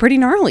 they can be pretty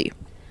gnarly.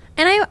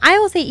 And I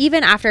will say,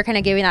 even after kind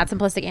of giving that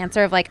simplistic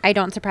answer of like, I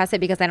don't suppress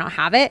it because I don't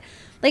have it.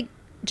 Like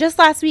just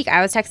last week,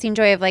 I was texting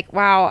Joy of like,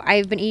 wow,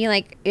 I've been eating,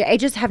 like, I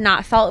just have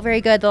not felt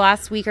very good the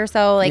last week or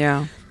so. Like,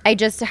 I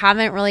just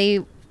haven't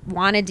really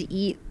wanted to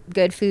eat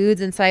good foods.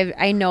 And so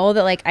I know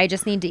that like, I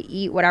just need to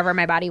eat whatever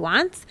my body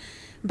wants.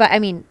 But I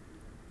mean,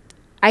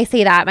 I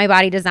say that my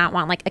body does not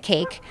want like a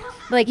cake.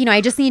 Like, I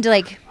just need to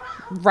like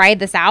ride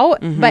this out.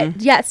 But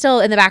yet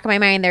still in the back of my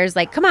mind, there's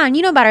like, come on,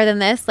 you know better than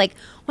this. Like,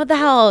 what the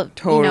hell?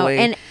 Totally.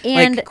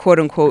 And like, quote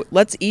unquote,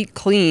 let's eat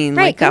clean.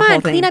 Right. Like, come that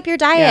on, clean up your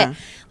diet. Yeah.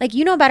 Like,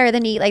 better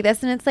than to eat like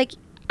this. And it's like,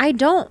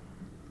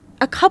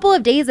 a couple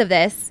of days of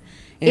this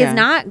is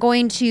not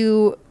going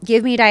to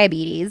give me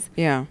diabetes.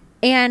 Yeah.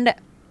 And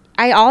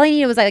all I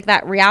needed was like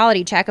that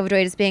reality check of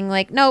Joy just being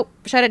like, nope,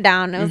 shut it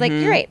down. And I was like,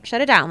 you're right, shut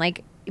it down.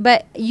 Like,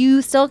 but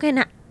you still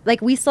can,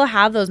 like, we still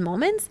have those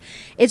moments.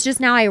 It's just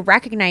now I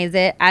recognize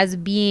it as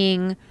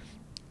being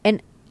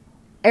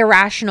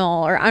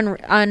irrational or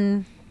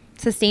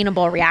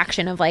unsustainable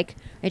reaction of like,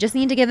 I just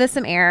need to give this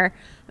some air.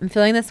 I'm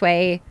feeling this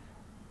way.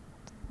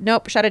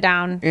 Nope, shut it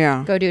down.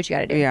 Yeah. Go do what you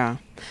got to do. Yeah.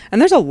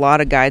 And there's a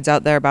lot of guides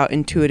out there about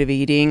intuitive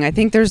eating. I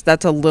think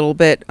that's a little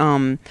bit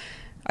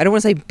I don't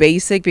want to say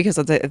basic, because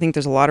I think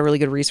there's a lot of really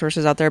good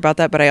resources out there about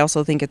that, but I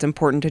also think it's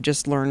important to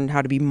just learn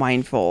how to be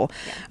mindful.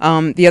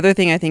 Yeah. The other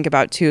thing I think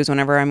about too is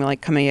whenever I'm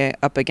like coming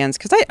up against,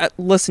 because I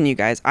listen, you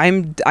guys,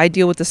 I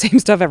deal with the same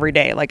stuff every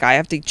day. Like I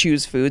have to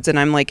choose foods, and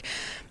I'm like,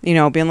 you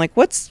know, being like,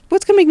 what's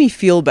gonna make me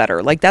feel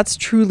better? Like that's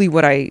truly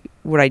what I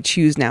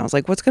choose now. Is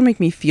like, what's gonna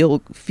make me feel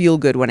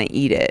good when I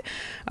eat it.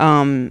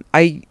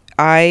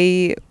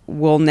 I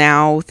will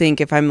now think,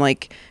 if I'm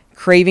like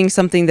craving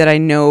something that I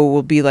know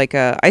will be like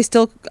I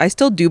still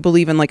do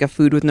believe in like a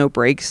food with no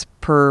breaks,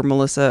 per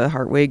Melissa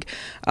Hartwig.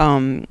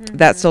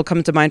 That still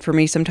comes to mind for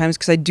me sometimes,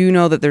 because I do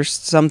know that there's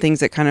some things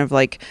that kind of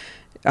like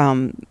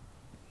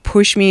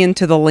push me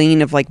into the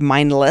lane of like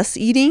mindless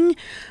eating,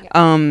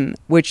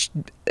 which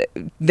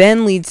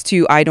then leads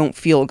to I don't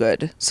feel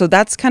good. So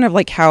that's kind of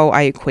like how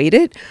I equate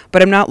it,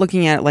 but I'm not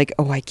looking at it like,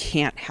 oh, I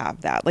can't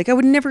have that. Like I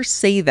would never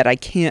say that I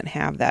can't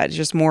have that. It's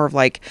just more of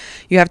like,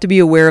 you have to be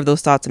aware of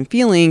those thoughts and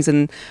feelings.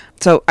 And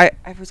so I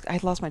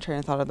lost my train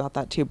of thought about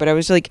that too, but I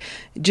was like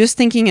just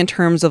thinking in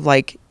terms of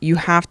like, you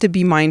have to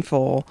be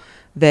mindful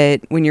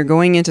that when you're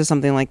going into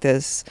something like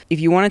this, if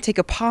you want to take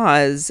a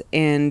pause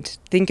and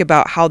think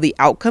about how the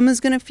outcome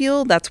is going to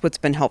feel, that's what's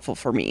been helpful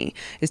for me,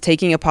 is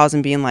taking a pause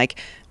and being like,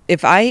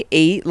 if I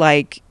ate,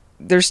 like,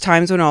 there's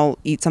times when I'll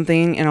eat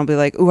something and I'll be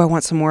like, oh, I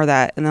want some more of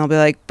that. And then I'll be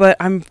like, but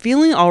I'm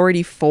feeling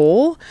already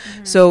full.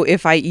 Mm-hmm. So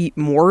if I eat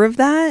more of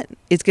that,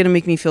 it's going to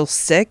make me feel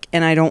sick,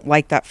 and I don't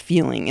like that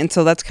feeling. And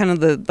so that's kind of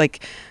the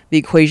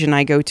equation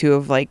I go to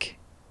of like,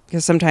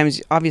 because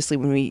sometimes, obviously,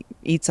 when we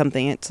eat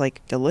something, it's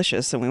like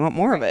delicious and we want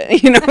more of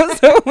it, you know?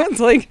 So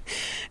it's like,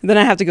 then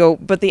I have to go,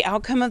 but the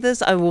outcome of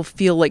this, I will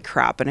feel like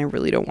crap, and I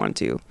really don't want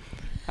to.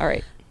 All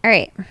right.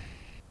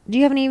 Do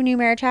you have any new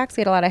marriage hacks?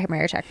 We had a lot of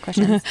marriage hack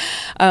questions.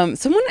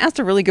 Someone asked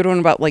a really good one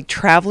about like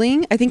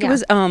traveling. I think it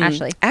was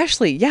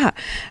Ashley. Yeah.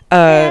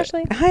 Hey,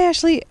 Ashley. Hi,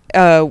 Ashley.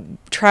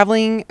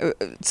 Traveling.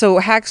 So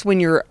hacks when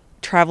you're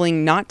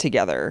traveling not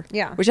together.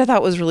 Yeah. Which I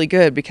thought was really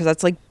good, because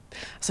that's like, I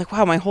was like,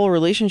 wow, my whole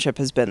relationship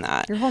has been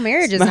that. Your whole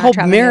marriage is my not whole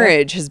traveling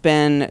marriage has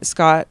been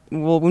Scott.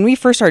 Well, when we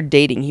first started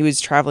dating, he was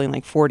traveling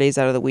like 4 days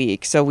out of the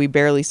week, so we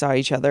barely saw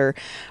each other.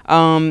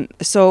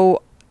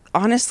 So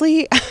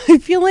honestly, I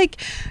feel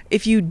like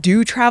if you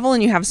do travel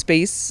and you have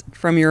space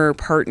from your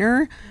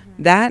partner,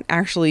 that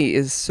actually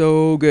is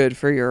so good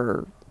for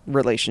your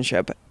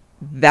relationship.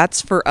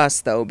 That's for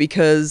us though,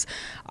 because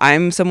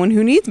I'm someone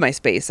who needs my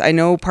space. I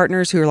know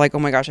partners who are like, oh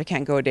my gosh, I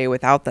can't go a day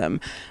without them.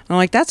 And I'm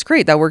like, that's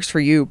great. That works for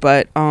you.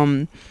 But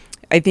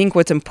I think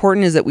what's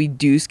important is that we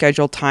do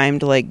schedule time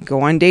to like go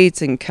on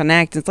dates and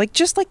connect. It's like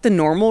just like the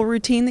normal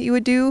routine that you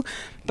would do.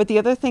 But the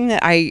other thing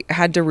that I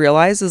had to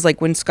realize is like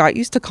when Scott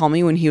used to call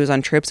me when he was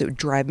on trips, it would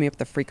drive me up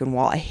the freaking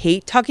wall. I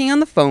hate talking on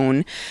the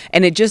phone,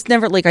 and it just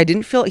never, like, I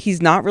didn't feel,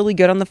 he's not really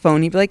good on the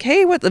phone. He'd be like,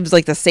 hey, what? It was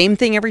like the same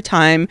thing every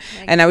time.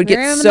 Like, and I would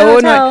get so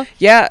annoyed.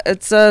 Yeah,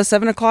 it's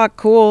 7 o'clock.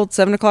 Cool. It's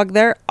 7 o'clock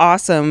there.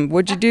 Awesome.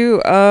 What'd you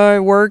do? I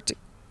worked.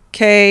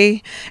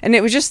 Okay. And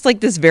it was just like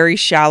this very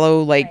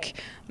shallow, like,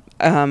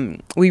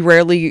 we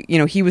rarely,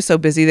 he was so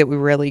busy that we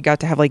rarely got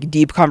to have like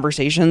deep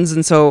conversations.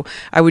 And so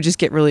I would just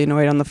get really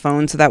annoyed on the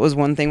phone. So that was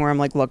one thing where I'm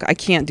like, look, I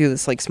can't do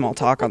this like small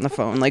talk on the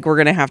phone. Like we're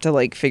going to have to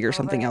like figure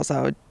something else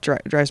out.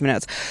 It drives me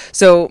nuts.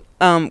 So,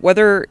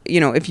 whether,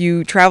 if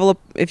you travel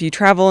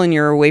and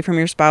you're away from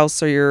your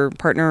spouse or your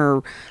partner,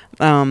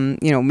 or,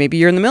 maybe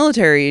you're in the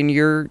military and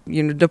you're,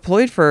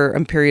 deployed for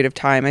a period of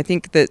time, I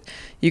think that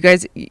you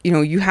guys,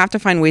 you have to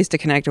find ways to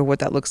connect with what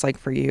that looks like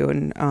for you.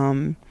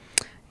 And,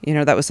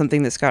 that was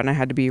something that Scott and I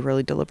had to be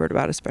really deliberate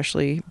about,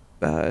 especially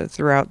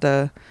throughout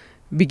the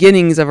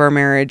beginnings of our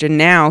marriage. And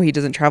now he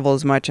doesn't travel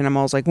as much. And I'm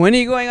always like, when are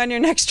you going on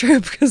your next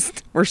trip? Because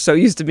we're so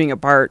used to being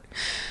apart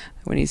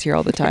when he's here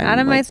all the time. Get out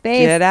of my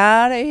space. Get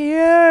out of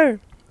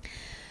here.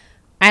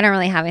 I don't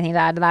really have anything to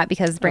add to that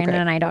because Brandon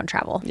and I don't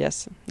travel.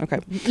 Yes. Okay.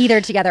 Either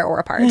together or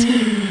apart.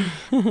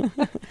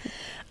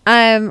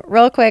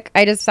 Real quick,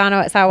 I just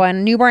saw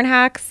one. Newborn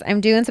hacks. I'm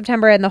due in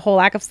September and the whole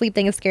lack of sleep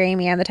thing is scaring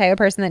me. I'm the type of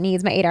person that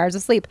needs my 8 hours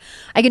of sleep.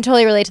 I can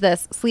totally relate to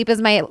this. Sleep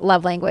is my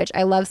love language.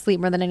 I love sleep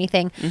more than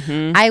anything.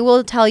 Mm-hmm. I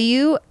will tell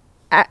you,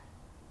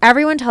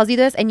 everyone tells you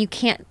this and you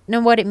can't know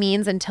what it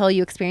means until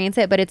you experience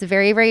it, but it's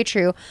very, very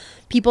true.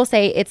 People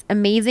say it's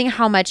amazing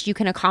how much you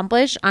can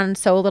accomplish on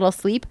so little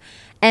sleep.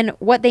 And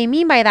what they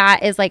mean by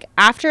that is like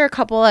after a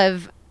couple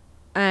of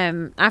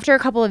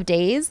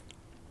days,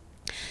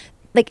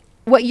 like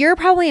what you're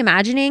probably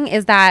imagining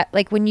is that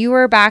like when you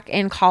were back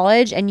in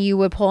college and you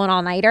would pull an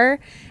all-nighter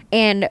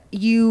and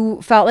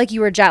you felt like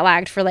you were jet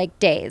lagged for like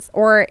days,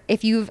 or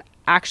if you've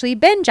actually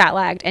been jet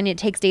lagged and it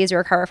takes days to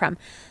recover from.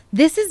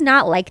 This is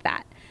not like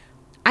that.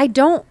 I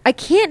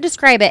can't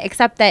describe it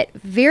except that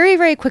very,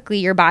 very quickly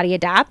your body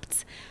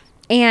adapts,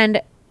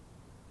 and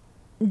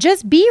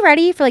just be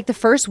ready for like the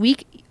first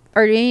week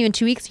or even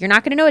 2 weeks. You're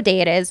not going to know what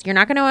day it is. You're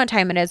not going to know what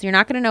time it is. You're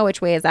not going to know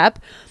which way is up.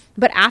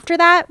 But after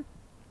that,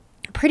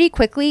 pretty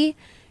quickly,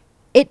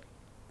 it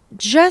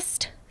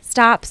just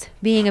stops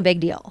being a big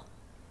deal.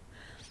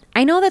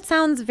 I know that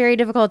sounds very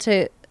difficult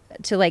to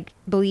like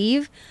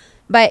believe,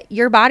 but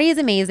your body is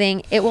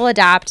amazing. It will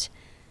adapt,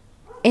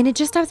 and it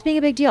just stops being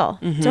a big deal.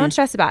 Don't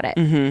stress about it.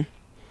 Don't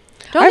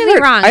get me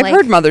wrong. I've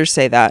heard mothers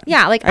say that.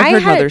 Yeah, like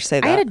I've heard mothers say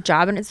that. I had a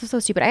job, and it's so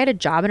stupid. I had a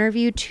job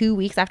interview 2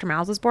 weeks after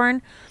Miles was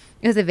born.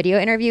 It was a video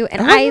interview, and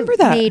I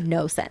made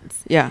no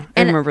sense. Yeah,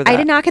 I remember that. I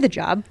did not get the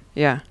job.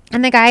 Yeah.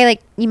 And the guy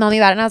like emailed me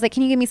about it, and I was like,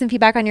 "Can you give me some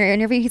feedback on your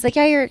interview?" He's like,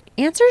 "Yeah, your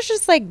answers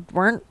just like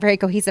weren't very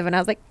cohesive." And I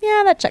was like,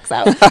 "Yeah, that checks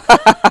out."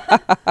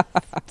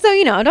 So,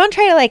 you know, don't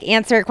try to like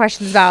answer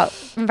questions about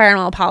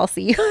environmental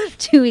policy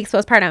 2 weeks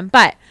postpartum,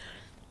 but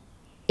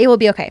it will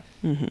be okay.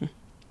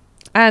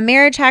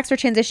 Marriage hacks for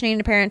transitioning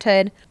to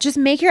parenthood. Just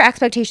make your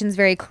expectations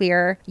very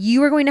clear.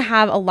 You are going to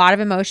have a lot of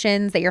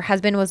emotions that your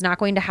husband was not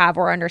going to have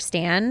or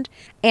understand.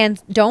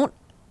 And don't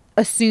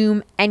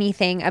assume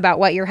anything about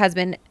what your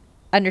husband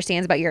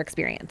understands about your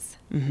experience.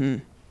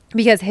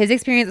 Because his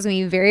experience is going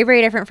to be very,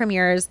 very different from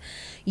yours.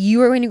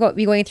 You are going to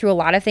be going through a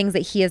lot of things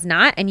that he is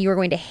not, and you are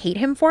going to hate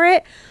him for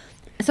it.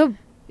 So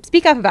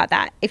speak up about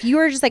that. If you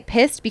are just like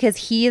pissed because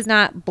he is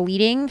not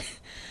bleeding,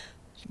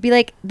 be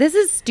like, this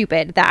is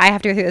stupid that I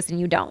have to go through this and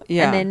you don't.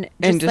 Yeah. And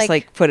then just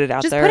like put it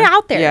out there. Just put it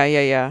out there.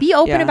 Yeah. Be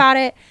open about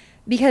it,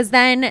 because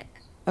then.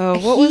 Oh,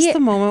 what was the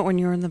moment when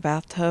you were in the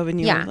bathtub and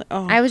you were like,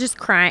 oh. I was just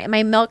crying.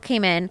 My milk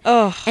came in.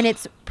 And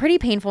it's pretty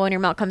painful when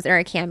your milk comes in, or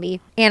it can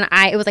be. And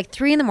it was like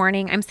 3 a.m.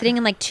 I'm sitting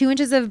in like 2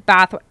 inches of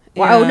bath.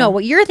 Yeah. Oh no,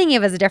 what you're thinking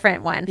of is a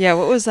different one. Yeah,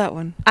 what was that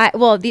one?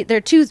 There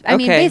are two. I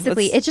mean,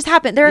 basically, it just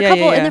happened. There are a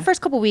couple in the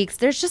first couple weeks.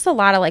 There's just a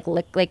lot of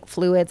like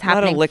fluids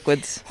happening. A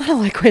lot of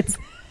liquids.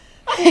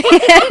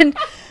 And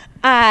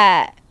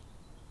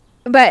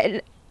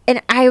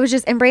and I was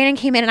just, and Brandon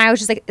came in, and I was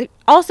just like,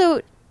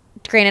 also,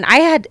 granted,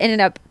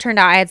 turned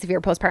out I had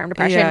severe postpartum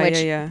depression,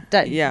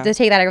 to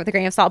take that with a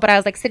grain of salt. But I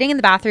was like sitting in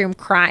the bathroom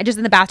crying, just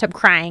in the bathtub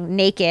crying,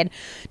 naked,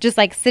 just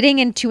like sitting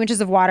in 2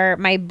 inches of water.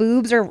 My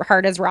boobs are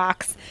hard as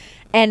rocks,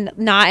 and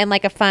not in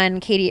like a fun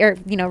Katie or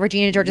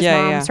Regina George's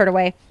mom sort of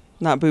way.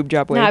 Not boob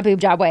job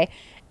way.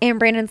 And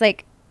Brandon's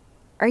like,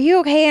 "Are you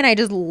okay?" And I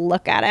just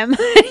look at him,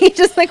 and he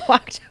just like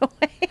walked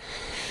away.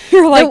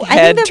 Your like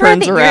head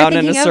turns around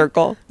in a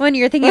circle. When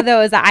you're thinking of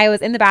though is that I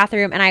was in the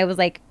bathroom and I was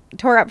like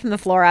tore up from the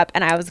floor up,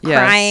 and I was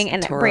crying,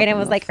 and Brandon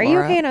was like, "Are you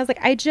okay?" And I was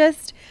like, "I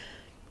just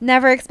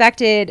never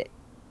expected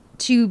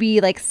to be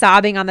like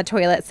sobbing on the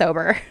toilet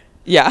sober."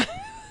 Yeah.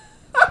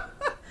 I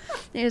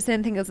just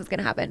didn't think this was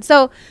gonna happen.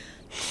 So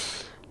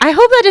I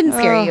hope that didn't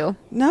scare you.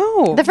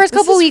 No. The first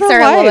couple weeks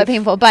are a little bit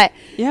painful, but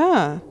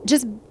yeah,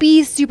 just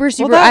be super as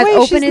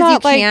open as you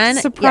can.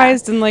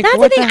 Surprised and like, that's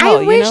what the thing. the hell?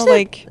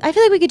 I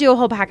feel like we could do a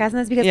whole podcast on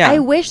this, because I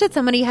wish that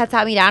somebody had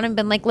sat me down and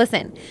been like,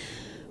 "Listen,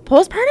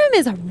 postpartum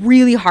is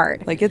really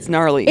hard. Like, it's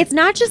gnarly. It's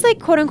not just like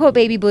quote unquote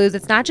baby blues.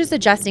 It's not just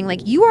adjusting.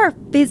 Like, you are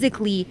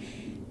physically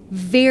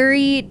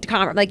very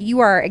like, you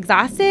are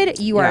exhausted.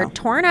 You are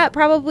torn up.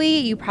 Probably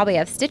you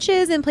have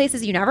stitches in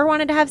places you never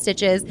wanted to have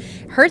stitches.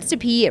 Hurts to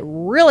pee. It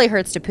really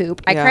hurts to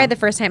poop. I cried the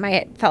first time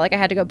I felt like I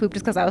had to go poop,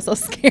 just because I was so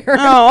scared.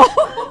 Oh.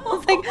 I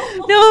was like,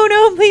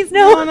 no, please,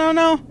 no.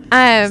 No.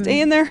 Stay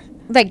in there.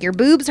 Like, your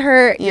boobs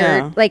hurt.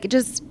 You're like,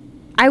 just,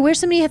 I wish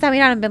somebody had sat me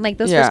down and been like,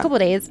 those first couple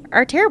of days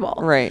are terrible.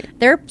 Right.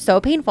 They're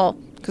so painful.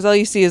 Because all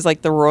you see is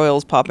like the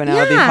royals popping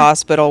out of the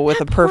hospital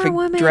with a perfect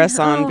dress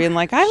on, being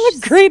like, "I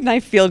look great and I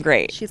feel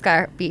great." She's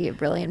got to be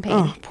really in pain.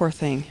 Oh, poor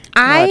thing.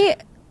 I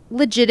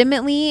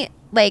legitimately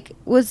like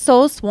was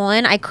so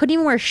swollen. I couldn't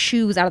even wear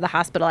shoes out of the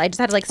hospital. I just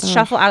had to like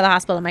shuffle out of the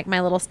hospital in like my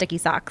little sticky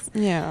socks.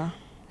 Yeah.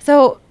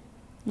 So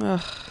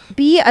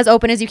be as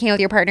open as you can with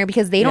your partner,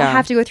 because they don't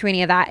have to go through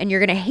any of that, and you're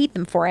going to hate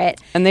them for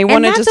it. And they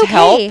want to just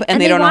help,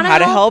 and they don't know how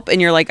to help. And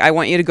you're like, "I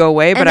want you to go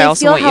away, but I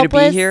also want you to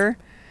be here."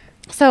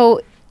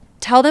 So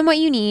tell them what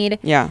you need.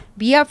 Yeah.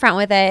 Be upfront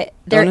with it.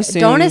 Don't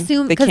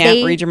assume they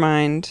can't read your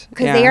mind.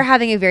 Because they are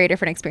having a very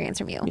different experience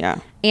from you.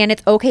 Yeah. And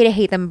it's okay to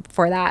hate them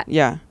for that.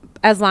 Yeah.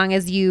 As long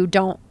as you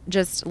don't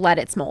just let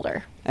it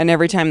smolder. And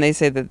every time they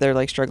say that they're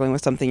like struggling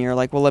with something, you're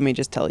like, "Well, let me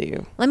just tell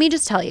you.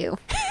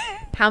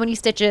 How many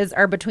stitches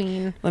are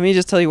between. Let me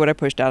just tell you what I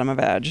pushed out of my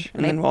vag,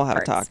 and then we'll have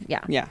a talk."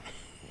 Yeah. Yeah.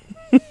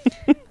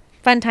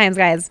 Fun times,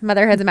 guys.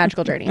 Motherhood's a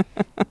magical journey.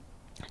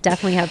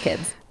 Definitely have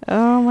kids.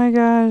 Oh my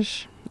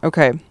gosh.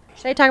 Okay.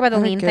 Should I talk about the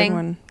lean thing?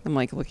 One. I'm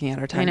like looking at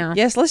our time. I know.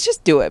 Yes, let's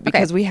just do it,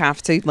 because we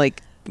have to.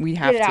 Like, we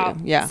have to.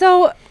 Out. Yeah.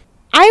 So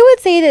I would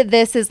say that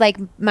this is like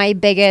my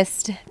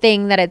biggest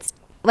thing, that it's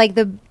like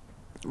the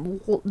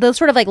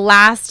sort of like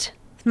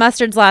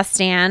mustard's last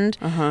stand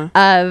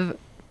of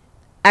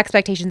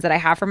expectations that I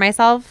have for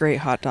myself. Great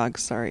hot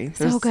dogs. Sorry.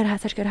 So good.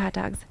 Such good hot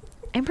dogs.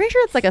 I'm pretty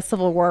sure it's like a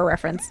Civil War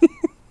reference.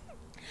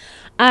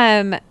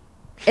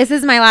 This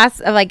is my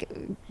last of like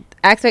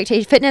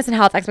fitness and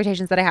health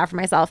expectations that I have for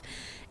myself.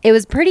 It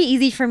was pretty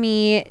easy for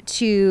me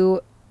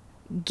to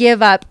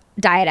give up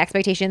diet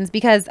expectations,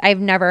 because I've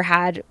never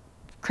had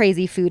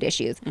crazy food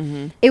issues.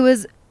 It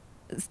was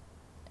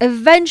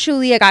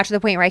eventually I got to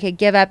the point where I could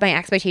give up my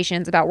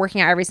expectations about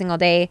working out every single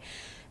day.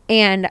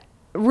 And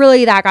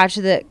really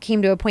that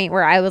came to a point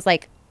where I was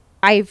like,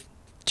 I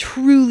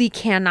truly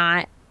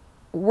cannot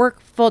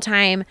work full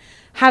time,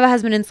 have a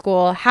husband in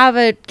school, have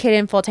a kid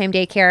in full time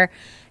daycare.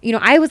 You know,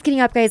 I was getting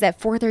up, guys, at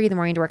 4:30 in the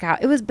morning to work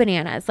out. It was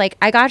bananas. Like,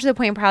 I got to the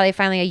point probably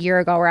finally a year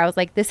ago where I was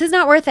like, this is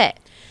not worth it.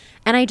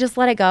 And I just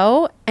let it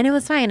go, and it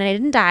was fine, and I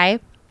didn't die.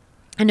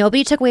 And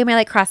nobody took away my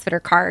like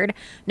CrossFitter card.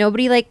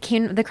 Nobody like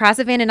came. The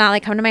CrossFit van did not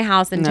like come to my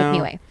house and took me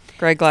away.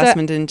 Greg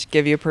Glassman didn't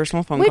give you a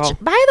personal phone call. Which,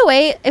 by the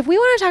way, if we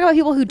want to talk about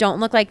people who don't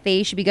look like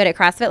they should be good at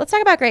CrossFit, let's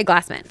talk about Greg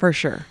Glassman. For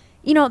sure.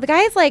 You know, the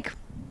guy is like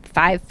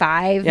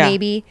 5'5",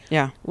 maybe.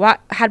 Yeah.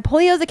 Had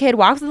polio as a kid,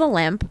 walks with a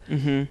limp.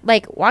 Mm-hmm.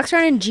 Like, walks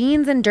around in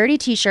jeans and dirty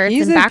T-shirts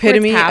He's and backwards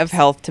epitome caps. of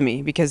health to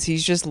me because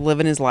he's just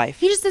living his life.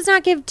 He just does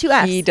not give two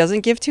Fs. He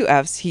doesn't give two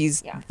Fs.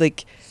 He's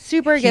like...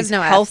 Super gives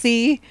no Fs.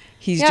 Healthy.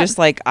 He's just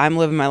like, I'm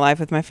living my life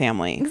with my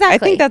family. Exactly. I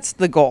think that's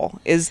the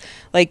goal is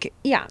like,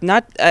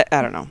 not, I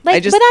don't know.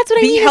 Like, but that's what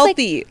I mean. Be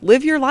healthy. Like,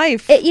 live your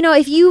life. You know,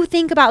 if you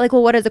think about like,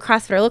 well, what does a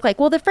CrossFitter look like?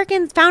 Well, the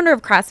freaking founder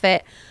of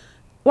CrossFit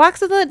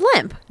walks with a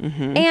limp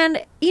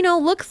and, you know,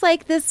 looks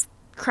like this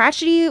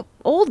crotchety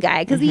old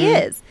guy because he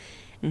is.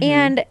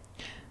 And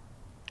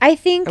I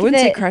think I wouldn't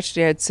say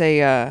crotchety. I'd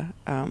say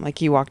like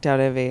he walked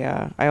out of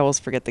a, I always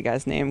forget the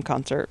guy's name,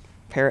 concert,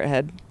 Parrot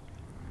Head.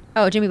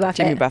 Oh, Jimmy Buffett.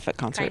 Jimmy Buffett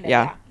concert. Kinda,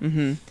 yeah.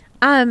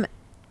 And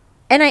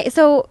I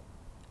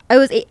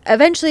was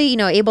eventually, you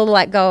know, able to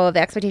let go of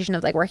the expectation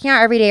of like working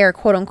out every day or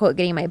quote unquote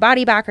getting my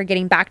body back or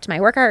getting back to my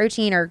workout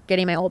routine or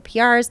getting my old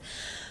PRs.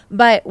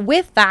 But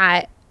with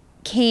that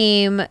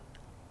came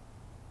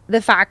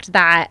the fact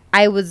that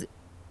I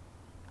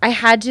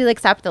had to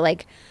accept that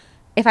like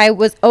if I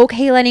was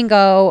okay letting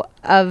go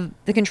of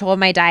the control of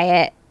my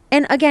diet.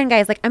 And again,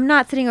 guys, like I'm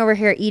not sitting over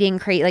here eating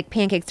like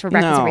pancakes for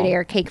breakfast every day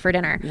or cake for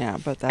dinner. Yeah,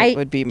 but that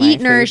would be my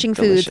eat nourishing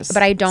foods,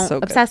 but I don't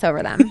obsess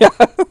over them.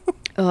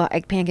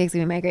 Pancakes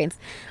give me migraines.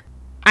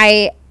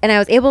 I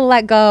was able to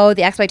let go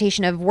the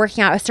expectation of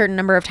working out a certain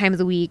number of times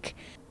a week.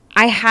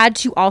 I had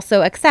to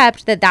also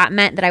accept that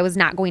meant that I was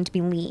not going to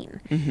be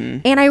lean.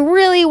 And I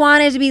really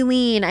wanted to be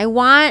lean. I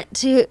wanted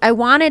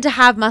to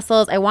have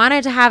muscles. I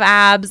wanted to have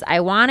abs.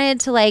 I wanted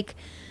to like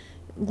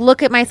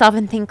look at myself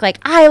and think like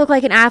I look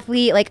like an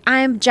athlete, like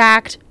I'm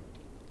jacked.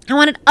 I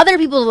wanted other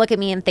people to look at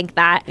me and think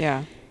that.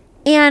 Yeah.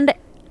 And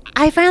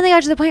I finally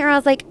got to the point where I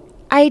was like,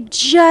 I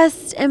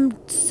just am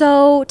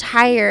so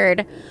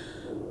tired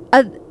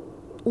of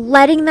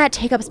letting that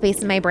take up space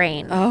in my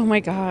brain. Oh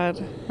my God.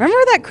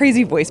 Remember that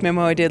crazy voice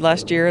memo I did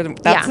last year?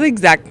 That's the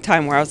exact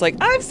time where I was like,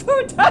 I'm so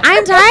tired.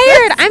 I'm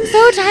tired. I'm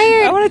so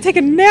tired. I want to take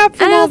a nap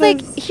from all this.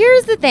 And I was like,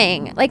 here's the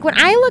thing. Like when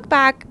I look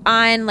back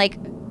on like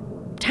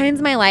times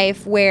in my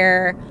life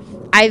where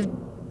I've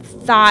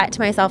thought to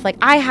myself, like,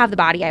 I have the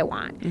body I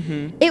want.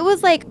 It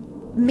was like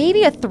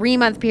maybe a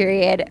 3-month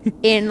period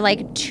in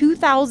like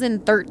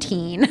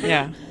 2013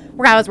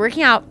 where I was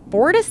working out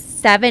 4 to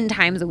 7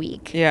 times a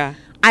week. Yeah.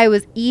 I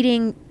was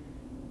eating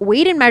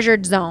weight and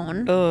measured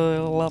zone.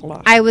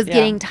 I was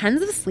getting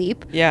tons of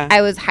sleep. Yeah.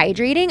 I was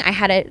hydrating. I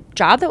had a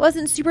job that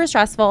wasn't super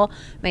stressful.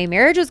 My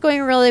marriage was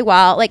going really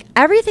well. Like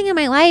everything in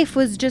my life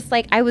was just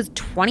like, I was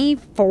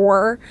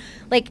 24.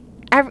 Like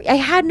I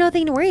had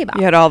nothing to worry about.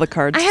 You had all the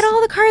cards. I had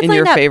all the cards in lined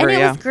your up, favor, and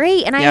it was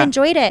great, and I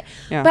enjoyed it.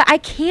 Yeah. But I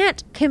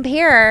can't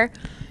compare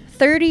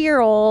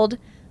 30-year-old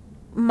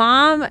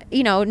mom,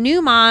 you know,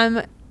 new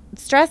mom,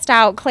 stressed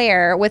out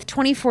Claire with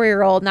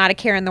 24-year-old, not a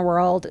care in the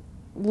world,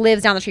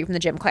 lives down the street from the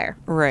gym Claire.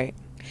 Right.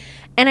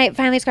 And I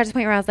finally just got to the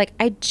point where I was like,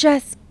 I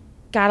just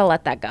gotta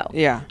let that go.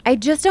 Yeah. I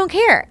just don't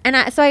care. And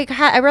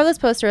I wrote this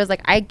poster. I was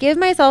like, I give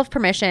myself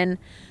permission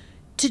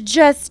to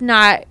just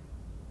not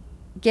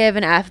give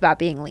an F about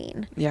being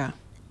lean. Yeah.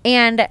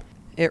 And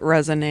it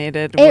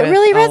resonated. It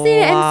really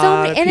resonated, and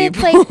so many. And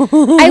it's like,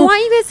 I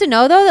want you guys to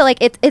know though that like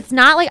it's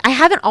not like I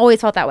haven't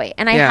always felt that way,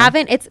 and I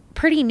haven't. It's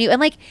pretty new,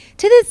 and like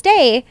to this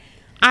day,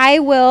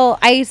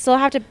 I still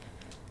have to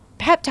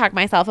pep talk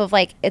myself of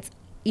like it's,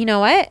 you know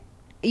what,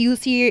 you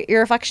see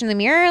your reflection in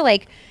the mirror,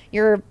 like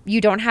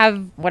you don't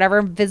have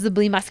whatever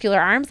visibly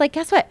muscular arms. Like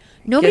guess what?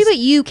 Nobody but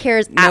you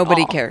cares.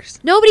 Nobody at all. cares.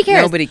 Nobody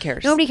cares. Nobody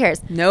cares. Nobody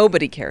cares.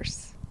 Nobody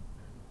cares.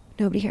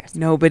 Nobody cares.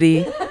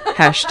 Nobody.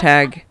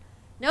 Hashtag.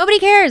 Nobody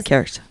cares.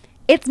 Cares.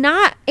 It's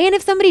not. And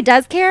if somebody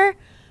does care,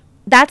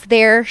 that's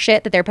their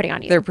shit that they're putting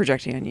on you. They're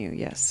projecting on you,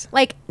 yes.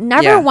 Like,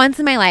 never once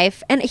in my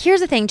life. And here's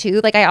the thing, too.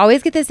 Like, I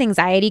always get this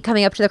anxiety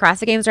coming up to the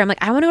CrossFit Games where I'm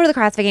like, I want to go to the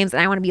CrossFit Games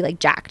and I want to be, like,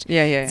 jacked.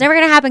 Yeah. It's never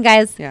going to happen,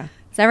 guys. Yeah.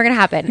 It's never going to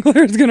happen.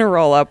 Claire's going to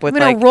roll up with, I'm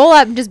going to roll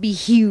up and just be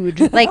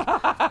huge. Like,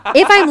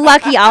 if I'm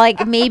lucky, I'll,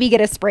 like, maybe get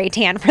a spray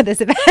tan for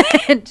this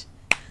event.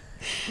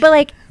 But,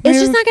 like, it's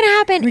just not going to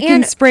happen. We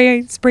can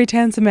spray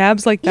tan some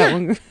abs like that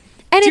one.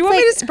 And do you want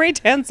me to spray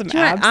tan some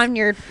abs? On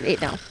your,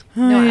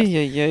 no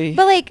abs.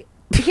 But like,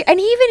 and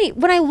even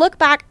when I look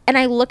back and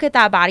I look at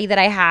that body that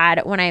I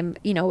had when I'm,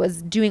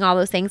 was doing all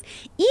those things,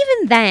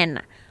 even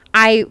then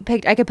I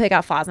could pick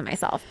out flaws in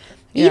myself.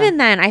 Yeah. Even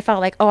then I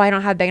felt like, oh, I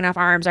don't have big enough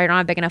arms, or I don't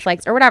have big enough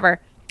legs or whatever.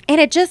 And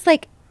it just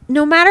like,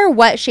 no matter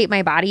what shape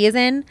my body is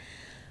in,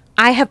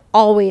 I have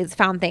always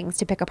found things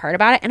to pick apart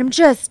about it. And I'm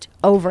just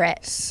over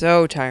it.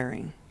 So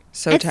tiring.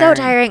 It's so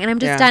tiring, and I'm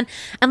just done.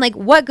 I'm like,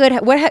 what good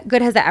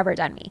has that ever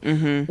done me?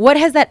 Mm-hmm. What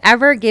has that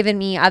ever given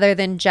me other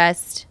than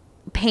just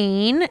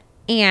pain?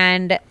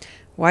 And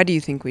why do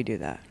you think we do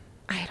that?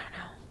 I don't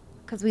know,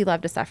 because we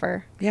love to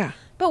suffer. Yeah.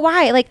 But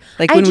why? Like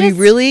when we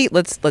really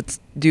let's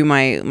do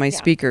my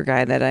speaker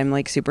guy that I'm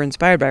like super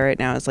inspired by right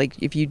now. It's like,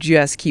 if you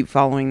just keep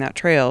following that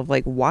trail of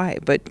like, why?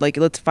 But like,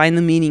 let's find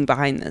the meaning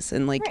behind this,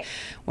 and like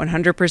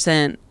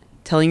 100%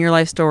 telling your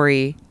life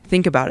story.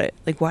 Think about it.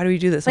 Like, why do we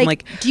do this? Like, I'm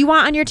like, do you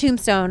want on your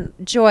tombstone,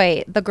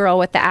 Joy, the girl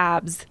with the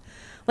abs?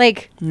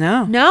 Like,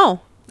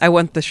 no. I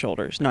want the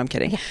shoulders. No, I'm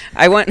kidding.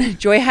 I want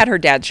Joy had her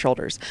dad's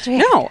shoulders.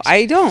 No,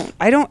 I don't.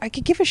 I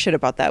could give a shit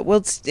about that.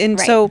 Well,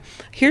 so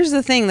here's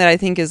the thing that I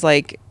think is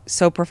like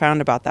so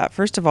profound about that.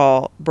 First of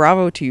all,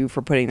 bravo to you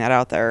for putting that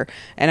out there.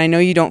 And I know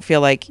you don't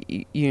feel like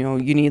you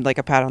need like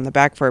a pat on the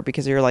back for it,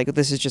 because you're like,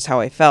 this is just how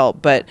I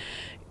felt. But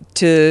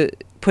to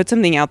put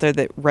something out there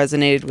that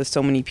resonated with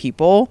so many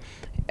people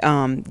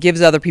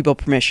gives other people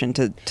permission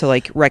to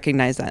like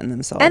recognize that in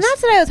themselves. And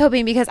that's what I was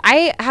hoping, because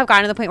I have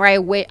gotten to the point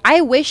where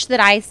I wish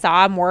that I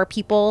saw more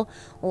people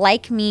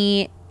like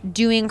me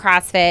doing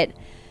CrossFit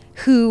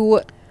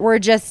who were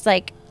just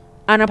like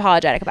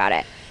unapologetic about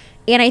it.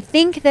 And I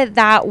think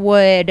that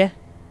would,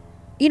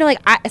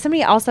 like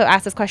somebody also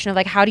asked this question of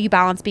like, how do you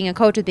balance being a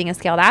coach with being a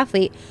scaled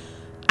athlete?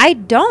 I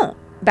don't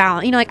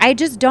balance, like I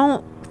just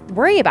don't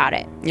worry about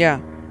it.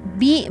 Yeah.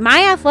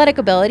 My athletic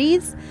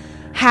abilities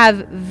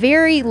have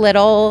very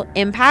little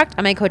impact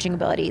on my coaching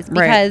abilities,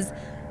 because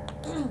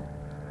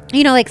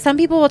like some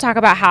people will talk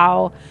about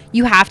how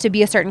you have to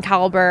be a certain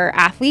caliber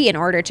athlete in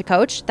order to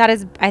coach. I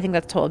think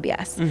that's total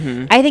BS.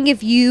 Mm-hmm. I think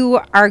if you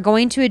are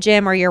going to a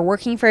gym, or you're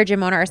working for a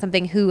gym owner or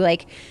something who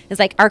like is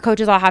like, our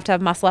coaches all have to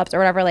have muscle ups or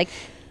whatever, like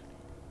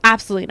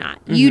absolutely not.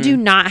 Mm-hmm. You do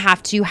not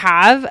have to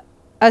have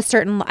a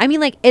certain, I mean,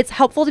 like, it's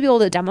helpful to be able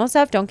to demo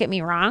stuff, don't get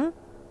me wrong.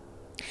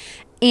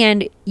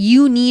 And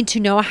you need to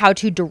know how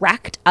to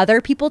direct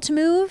other people to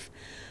move.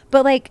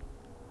 But like,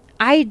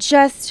 I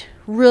just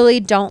really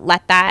don't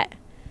let that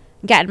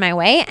get in my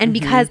way. And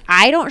because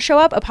I don't show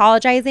up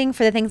apologizing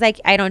for the things like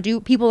I don't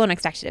do, people don't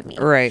expect it of me.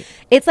 Right.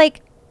 It's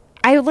like,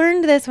 I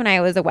learned this when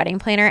I was a wedding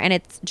planner, and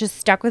it's just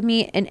stuck with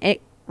me, and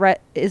it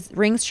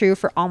rings true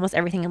for almost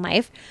everything in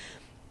life.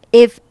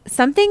 If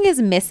something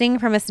is missing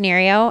from a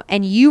scenario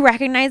and you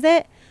recognize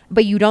it,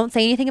 but you don't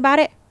say anything about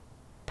it,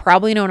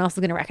 probably no one else is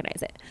going to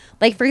recognize it.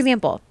 Like, for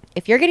example,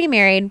 if you're getting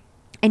married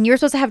and you're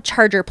supposed to have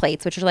charger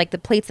plates, which are like the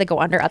plates that go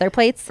under other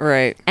plates.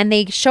 Right. And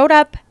they showed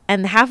up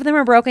and half of them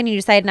are broken, and you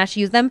decided not to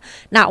use them.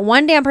 Not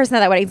one damn person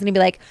at that wedding is going to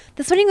be like,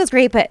 this wedding was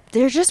great, but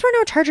there just were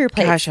no charger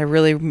plates. Gosh, I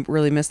really,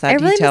 really missed that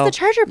detail. I really missed the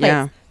charger plates.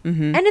 Yeah.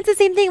 Mm-hmm. And it's the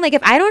same thing. Like,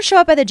 if I don't show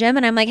up at the gym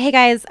and I'm like, hey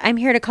guys, I'm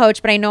here to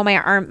coach, but I know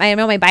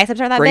my biceps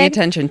aren't that bring big. Bring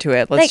attention to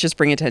it. Let's just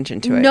bring attention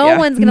to it. No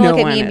one's going to look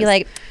at me and be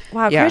like,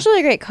 wow, Claire's a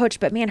really great coach,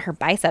 but man, her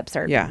biceps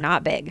are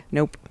not big.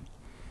 Nope.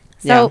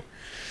 So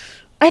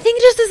I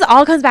think just this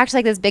all comes back to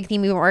like this big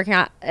theme we've been working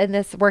on in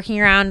this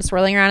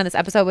swirling around in this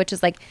episode, which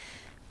is like,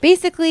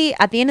 basically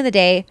at the end of the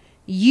day,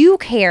 you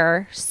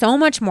care so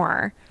much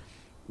more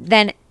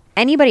than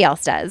anybody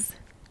else does.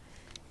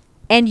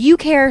 And you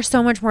care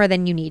so much more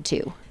than you need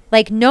to.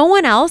 Like, no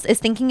one else is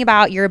thinking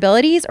about your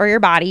abilities or your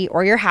body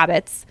or your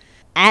habits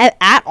at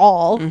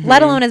all,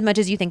 let alone as much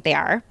as you think they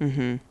are.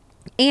 Mm-hmm.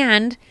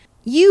 And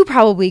you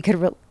probably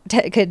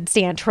could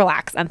stand to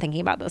relax on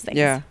thinking about those things.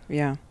 Yeah,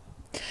 yeah.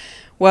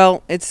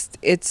 Well, it's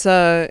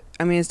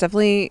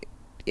definitely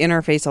in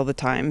our face all the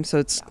time. So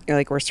it's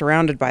like we're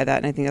surrounded by that.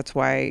 And I think that's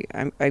why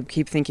I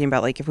keep thinking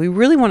about, like, if we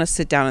really want to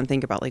sit down and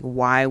think about like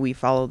why we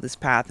follow this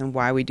path and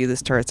why we do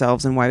this to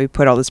ourselves and why we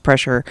put all this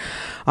pressure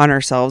on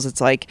ourselves,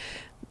 it's like,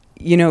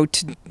 we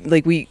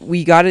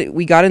got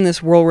in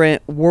this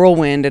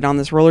whirlwind and on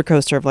this roller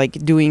coaster of like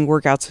doing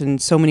workouts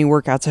and so many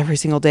workouts every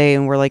single day.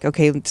 And we're like,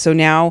 okay, so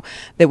now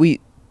that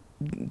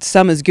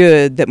some is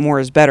good, that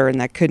more is better.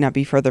 And that could not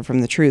be further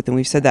from the truth. And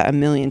we've said that a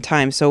million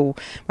times. So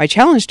my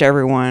challenge to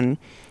everyone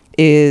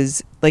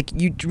is like,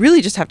 you really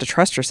just have to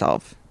trust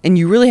yourself, and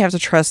you really have to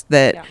trust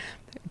that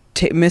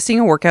missing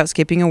a workout,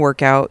 skipping a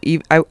workout,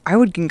 I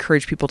would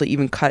encourage people to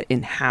even cut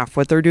in half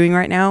what they're doing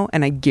right now.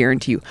 And I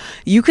guarantee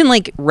you can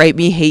like write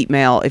me hate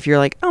mail if you're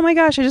like, oh my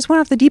gosh, I just went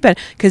off the deep end.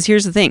 Because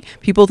here's the thing,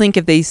 people think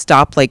if they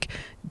stop like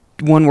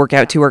one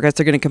workout, two workouts,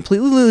 they're going to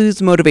completely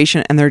lose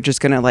motivation, and they're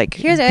just going to like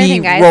be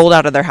rolled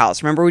out of their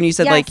house. Remember when you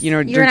said like,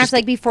 you're going to have to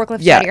like be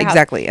forklifted out of your house.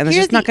 Exactly. And it's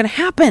just not going to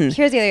happen.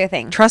 Here's the other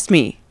thing. Trust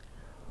me.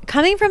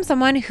 Coming from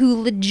someone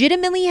who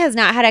legitimately has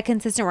not had a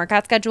consistent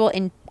workout schedule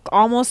in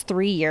almost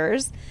 3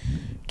 years,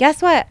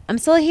 guess what? I'm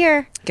still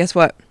here. Guess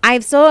what?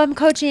 I'm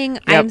coaching.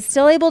 Yep. I'm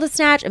still able to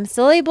snatch. I'm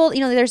still able,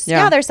 there's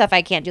other stuff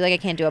I can't do. Like I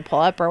can't do a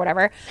pull-up or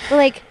whatever. But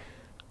like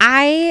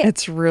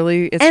it's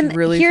really here's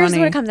funny.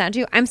 What it comes down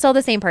to. I'm still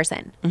the same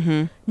person.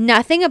 Mm-hmm.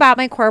 Nothing about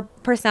my core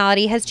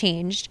personality has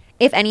changed.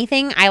 If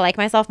anything, I like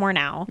myself more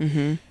now.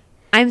 Mm-hmm.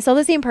 I'm still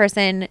the same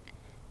person.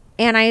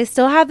 And I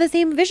still have the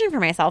same vision for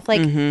myself.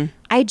 Like, it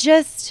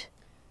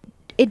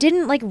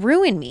didn't like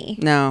ruin me.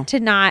 No. To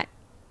not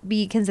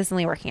be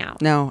consistently working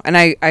out. No. And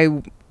I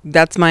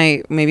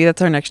maybe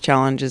that's our next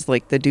challenge, is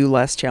like the do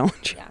less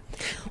challenge. Yeah.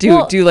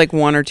 Do like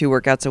 1 or 2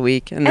 workouts a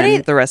week, and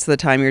then the rest of the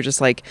time you're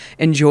just like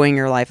enjoying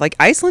your life. Like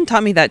Iceland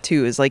taught me that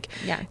too, is like,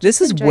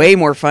 this is way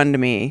more fun to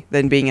me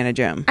than being in a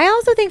gym. I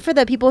also think for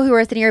the people who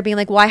are sitting here being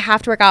like, well, I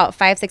have to work out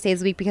 5-6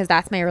 days a week because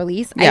that's my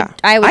release. Yeah.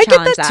 I would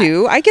challenge that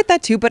too. I get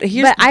that too, but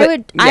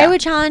I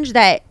would challenge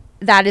that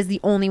is the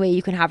only way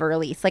you can have a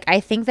release. Like, I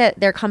think that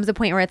there comes a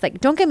point where it's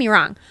like, don't get me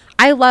wrong,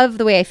 I love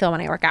the way I feel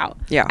when I work out.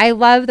 Yeah. I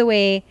love the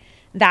way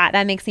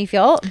that makes me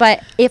feel.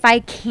 But if I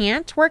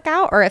can't work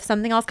out, or if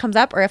something else comes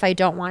up, or if I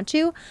don't want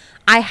to,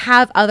 I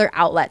have other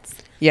outlets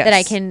that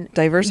I can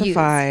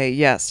diversify. use.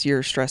 Yes,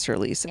 your stress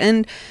release.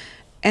 Yeah.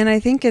 And I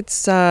think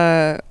it's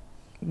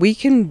we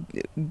can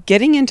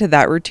getting into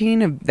that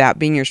routine of that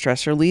being your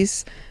stress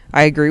release.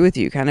 I agree with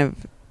you. Kind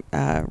of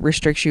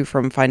restricts you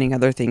from finding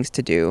other things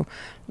to do.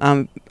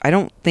 I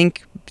don't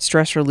think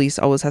stress release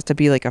always has to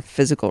be like a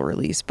physical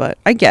release, but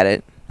I get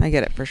it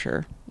for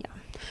sure. Yeah.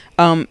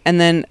 And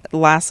then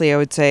lastly, I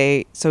would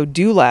say, so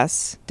do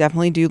less.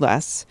 Definitely do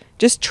less.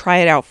 Just try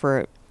it out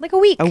for like a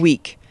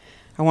week.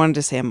 I wanted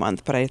to say a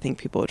month, but I think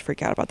people would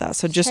freak out about that.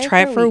 So just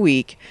try it for a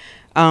week.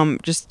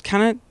 Just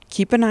kind of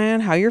keep an eye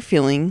on how you're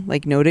feeling,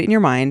 like note it in your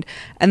mind.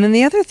 And then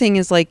the other thing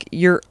is like,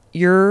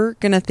 you're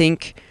going to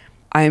think,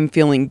 I'm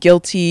feeling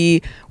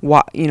guilty.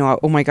 Oh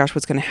my gosh,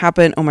 what's going to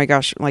happen? Oh my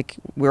gosh, like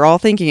we're all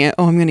thinking it.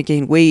 Oh, I'm going to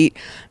gain weight.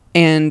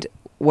 And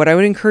what I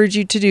would encourage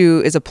you to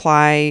do is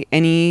apply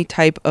any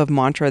type of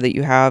mantra that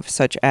you have,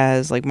 such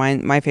as like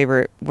my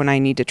favorite when I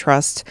need to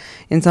trust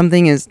in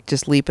something is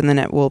just leap and then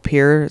it will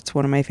appear. It's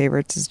one of my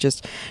favorites, is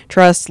just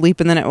trust, leap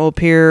and then it will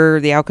appear.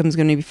 The outcome's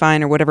going to be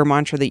fine, or whatever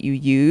mantra that you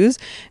use,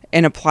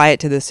 and apply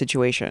it to this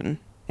situation.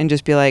 And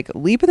just be like,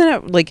 leap and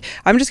then like,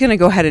 I'm just going to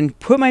go ahead and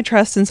put my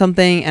trust in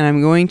something, and I'm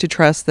going to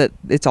trust that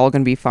it's all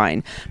going to be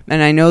fine.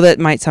 And I know that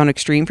might sound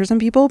extreme for some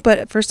people,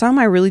 but for some,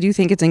 I really do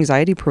think it's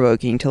anxiety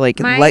provoking to like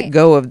let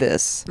go of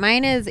this.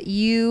 Mine is,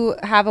 you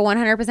have a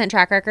 100%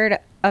 track record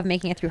of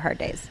making it through hard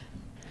days.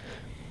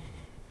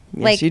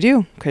 Yes, like, you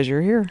do, because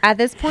you're here. At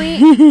this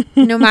point,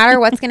 no matter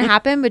what's going to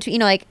happen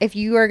between, like if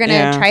you are going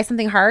to try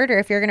something hard, or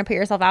if you're going to put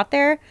yourself out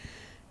there,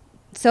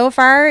 so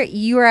far,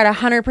 you are at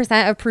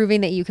 100% of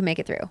proving that you can make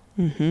it through.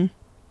 Mm-hmm.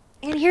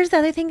 And here's the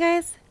other thing,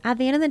 guys. At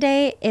the end of the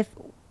day, if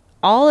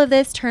all of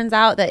this turns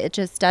out that it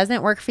just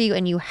doesn't work for you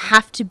and you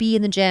have to be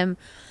in the gym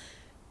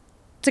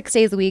 6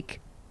 days a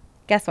week,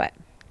 guess what?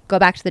 Go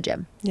back to the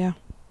gym. Yeah.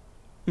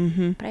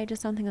 Mm-hmm. But I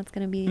just don't think that's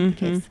going to be the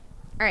case.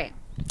 All right.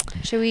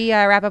 Should we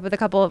wrap up with a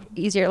couple of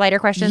easier, lighter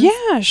questions?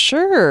 Yeah,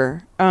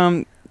 sure.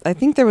 I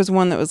think there was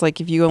one that was like,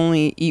 if you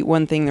only eat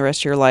one thing the rest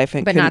of your life,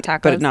 but not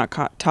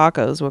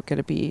tacos, what could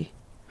it be?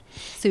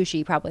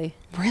 Sushi, probably.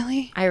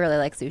 Really? I really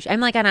like sushi. I'm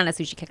like on a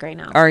sushi kick right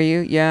now. Are you?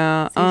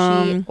 Yeah.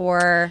 Sushi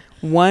or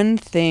one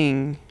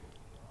thing.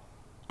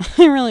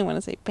 I really want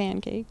to say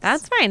pancakes.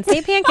 That's fine.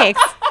 Say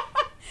pancakes.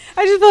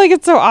 I just feel like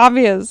it's so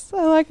obvious.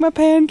 I like my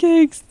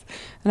pancakes.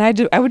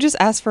 And I would just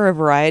ask for a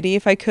variety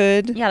if I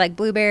could. Yeah, like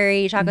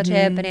blueberry, chocolate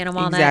chip, banana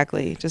walnut.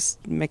 Exactly.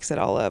 Just mix it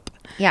all up.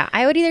 Yeah,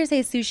 I would either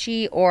say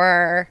sushi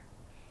or...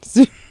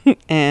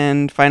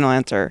 And final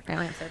answer.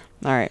 Final answer.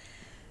 All right.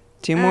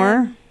 Two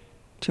more?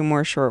 2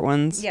 more short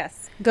ones.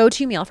 Yes.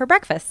 Go-to meal for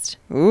breakfast.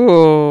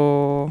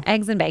 Ooh.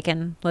 Eggs and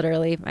bacon.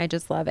 Literally. I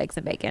just love eggs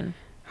and bacon.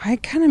 I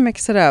kind of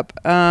mix it up.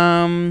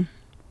 I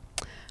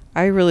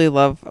really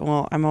love,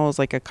 I'm always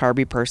like a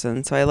carby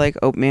person. So I like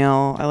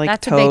oatmeal. I like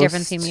toast. That's a big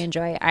difference between me and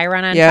Joy. I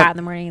run on fat in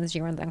the morning and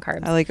she runs on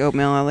carbs. I like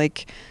oatmeal. I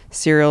like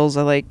cereals.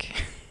 I like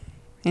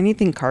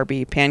anything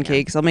carby.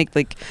 Pancakes. Yeah. I'll make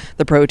like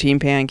the protein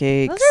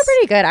pancakes. Those are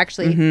pretty good,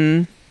 actually.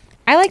 Mm-hmm.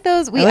 I like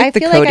those. I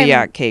feel like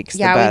Kodiak cakes.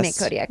 Yeah, the best. We make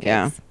Kodiak cakes.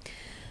 Yeah.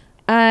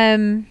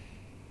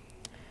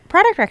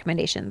 Product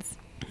recommendations.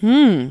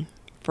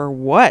 For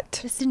what?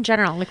 Just in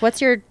general. Like,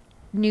 what's your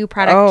new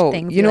product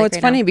thing? You know, it's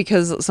funny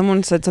because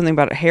someone said something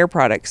about hair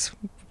products.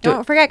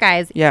 Don't forget,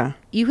 guys. Yeah.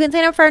 You can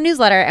sign up for our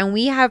newsletter, and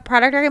we have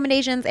product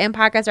recommendations and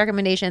podcast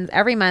recommendations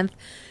every month.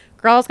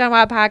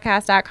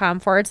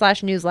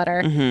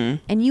 girlsgonewildpodcast.com/newsletter.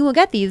 And you will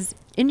get these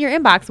in your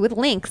inbox with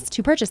links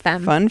to purchase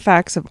them. Fun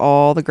facts of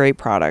all the great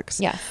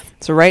products. Yes.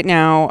 So right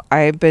now,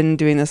 I've been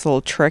doing this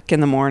little trick in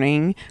the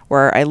morning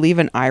where I leave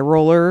an eye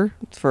roller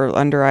for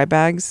under eye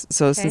bags.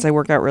 So since I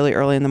work out really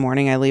early in the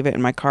morning, I leave it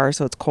in my car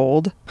so it's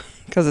cold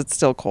because it's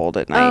still cold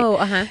at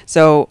night.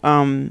 So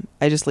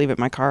I just leave it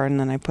in my car, and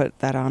then I put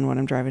that on when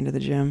I'm driving to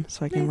the gym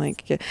so I can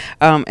like get.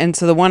 And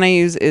so the one I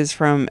use is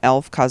from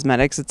Elf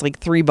Cosmetics. It's like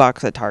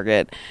 $3 at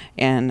Target,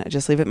 and I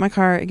just leave it in my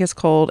car. It gets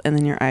cold, and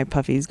then your eye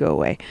puffies go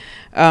away.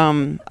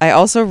 I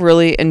also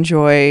really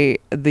enjoy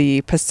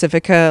the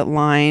Pacifica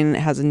line.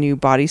 It has a new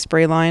body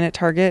spray line at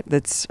Target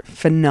that's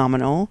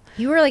phenomenal.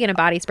 You were like in a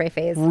body spray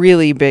phase.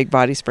 Really big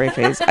body spray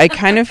phase. I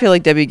kind of feel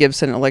like Debbie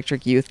Gibson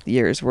Electric Youth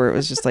years, where it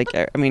was just like,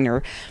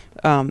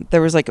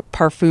 there was like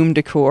Parfum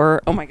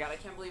Decor. Oh my God, I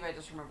can't believe I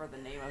just remembered the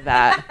name of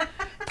that.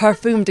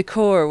 Parfum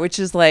Decor, which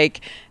is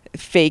like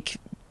fake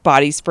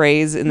body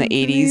sprays in the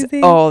 80s.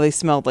 Amazing. Oh, they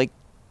smelled like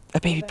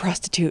a baby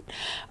prostitute.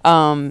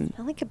 I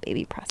like a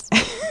baby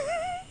prostitute.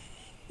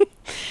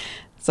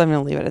 So I'm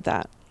going to leave it at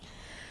that.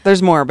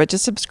 There's more, but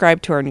just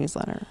subscribe to our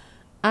newsletter.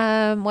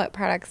 What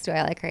products do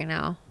I like right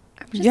now?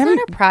 I'm just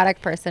not a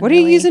product person. What are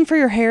you using for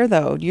your hair,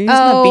 though? You're using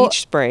the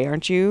beach spray,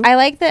 aren't you? I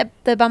like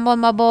the Bumble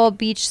and Bubble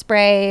beach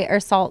spray or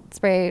salt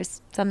spray,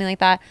 something like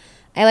that.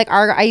 I like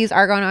argan. I use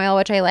argan oil,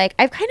 which I like.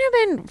 I've kind of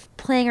been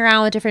playing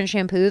around with different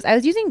shampoos. I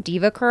was using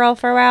Diva Curl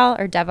for a while,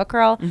 or Deva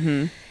Curl,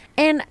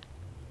 and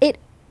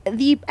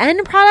the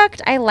end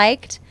product I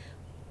liked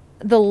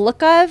the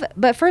look of,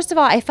 but first of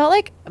all, I felt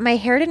like my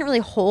hair didn't really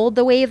hold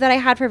the wave that I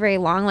had for very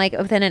long. Like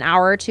within an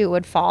hour or two, it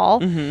would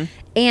fall,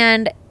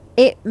 and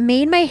it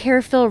made my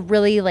hair feel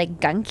really like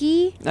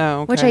gunky,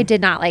 which I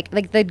did not like.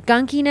 Like the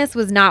gunkiness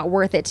was not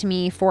worth it to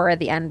me for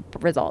the end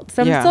result.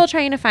 So I'm still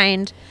trying to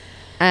find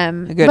a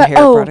good hair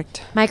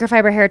product.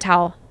 Microfiber hair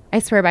towel. I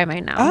swear by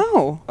mine now.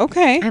 Oh,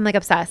 okay. I'm like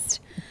obsessed.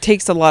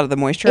 Takes a lot of the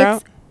moisture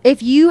out.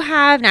 If you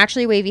have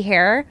naturally wavy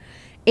hair,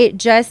 it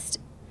just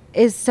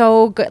is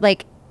so good.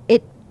 Like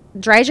it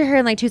dries your hair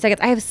in like 2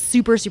 seconds. I have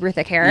super, super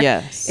thick hair.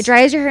 Yes. It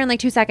dries your hair in like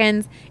 2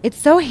 seconds. It's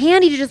so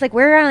handy to just like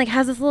wear around. Like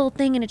has this little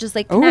thing and it just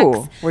like connects.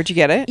 Oh, where'd you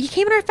get it? You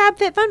came in our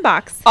FabFitFun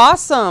box.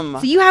 Awesome.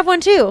 So you have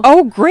one too.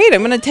 Oh, great. I'm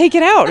going to take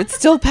it out. It's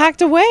still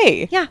packed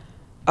away. Yeah.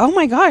 Oh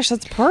my gosh,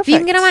 that's perfect. You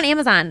can get them on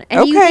Amazon.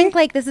 And you think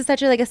like this is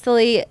such a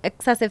silly,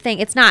 excessive thing.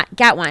 It's not.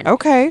 Get one.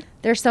 Okay.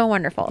 They're so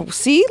wonderful.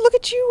 See, look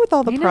at you with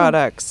all the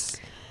products.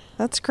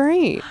 That's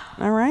great.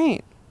 All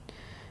right.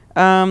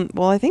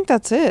 Well, I think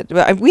that's it.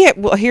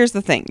 Well, here's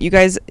the thing, you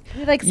guys. We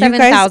have like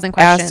 7,000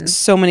 questions. Asked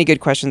so many good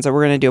questions that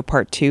we're going to do a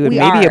part 2 and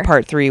maybe a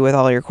part 3 with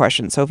all your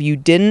questions. So if you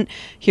didn't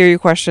hear your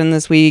question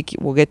this week,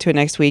 we'll get to it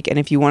next week. And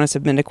if you want to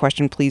submit a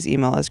question, please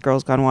email us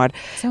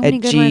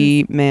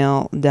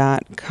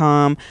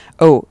girlsgonewad@gmail.com.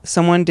 Oh,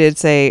 someone did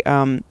say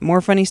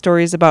more funny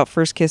stories about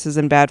first kisses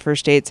and bad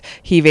first dates.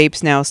 He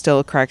vapes now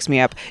still cracks me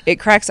up. It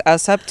cracks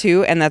us up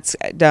too, and that's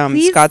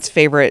Scott's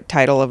favorite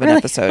title of an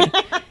episode.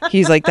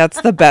 He's like,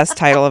 that's the best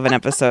title of an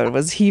episode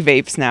was He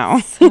Vapes Now.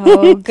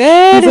 So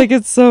good. He's like,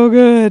 it's so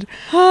good.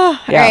 All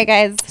right,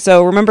 guys.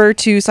 So remember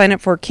to sign up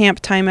for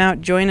Camp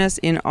Timeout. Join us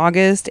in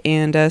August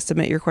and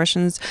submit your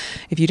questions.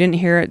 If you didn't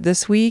hear it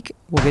this week,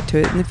 we'll get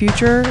to it in the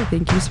future.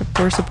 Thank you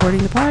for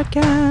supporting the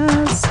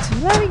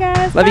podcast. Love you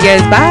guys. Love you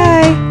guys.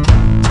 Bye.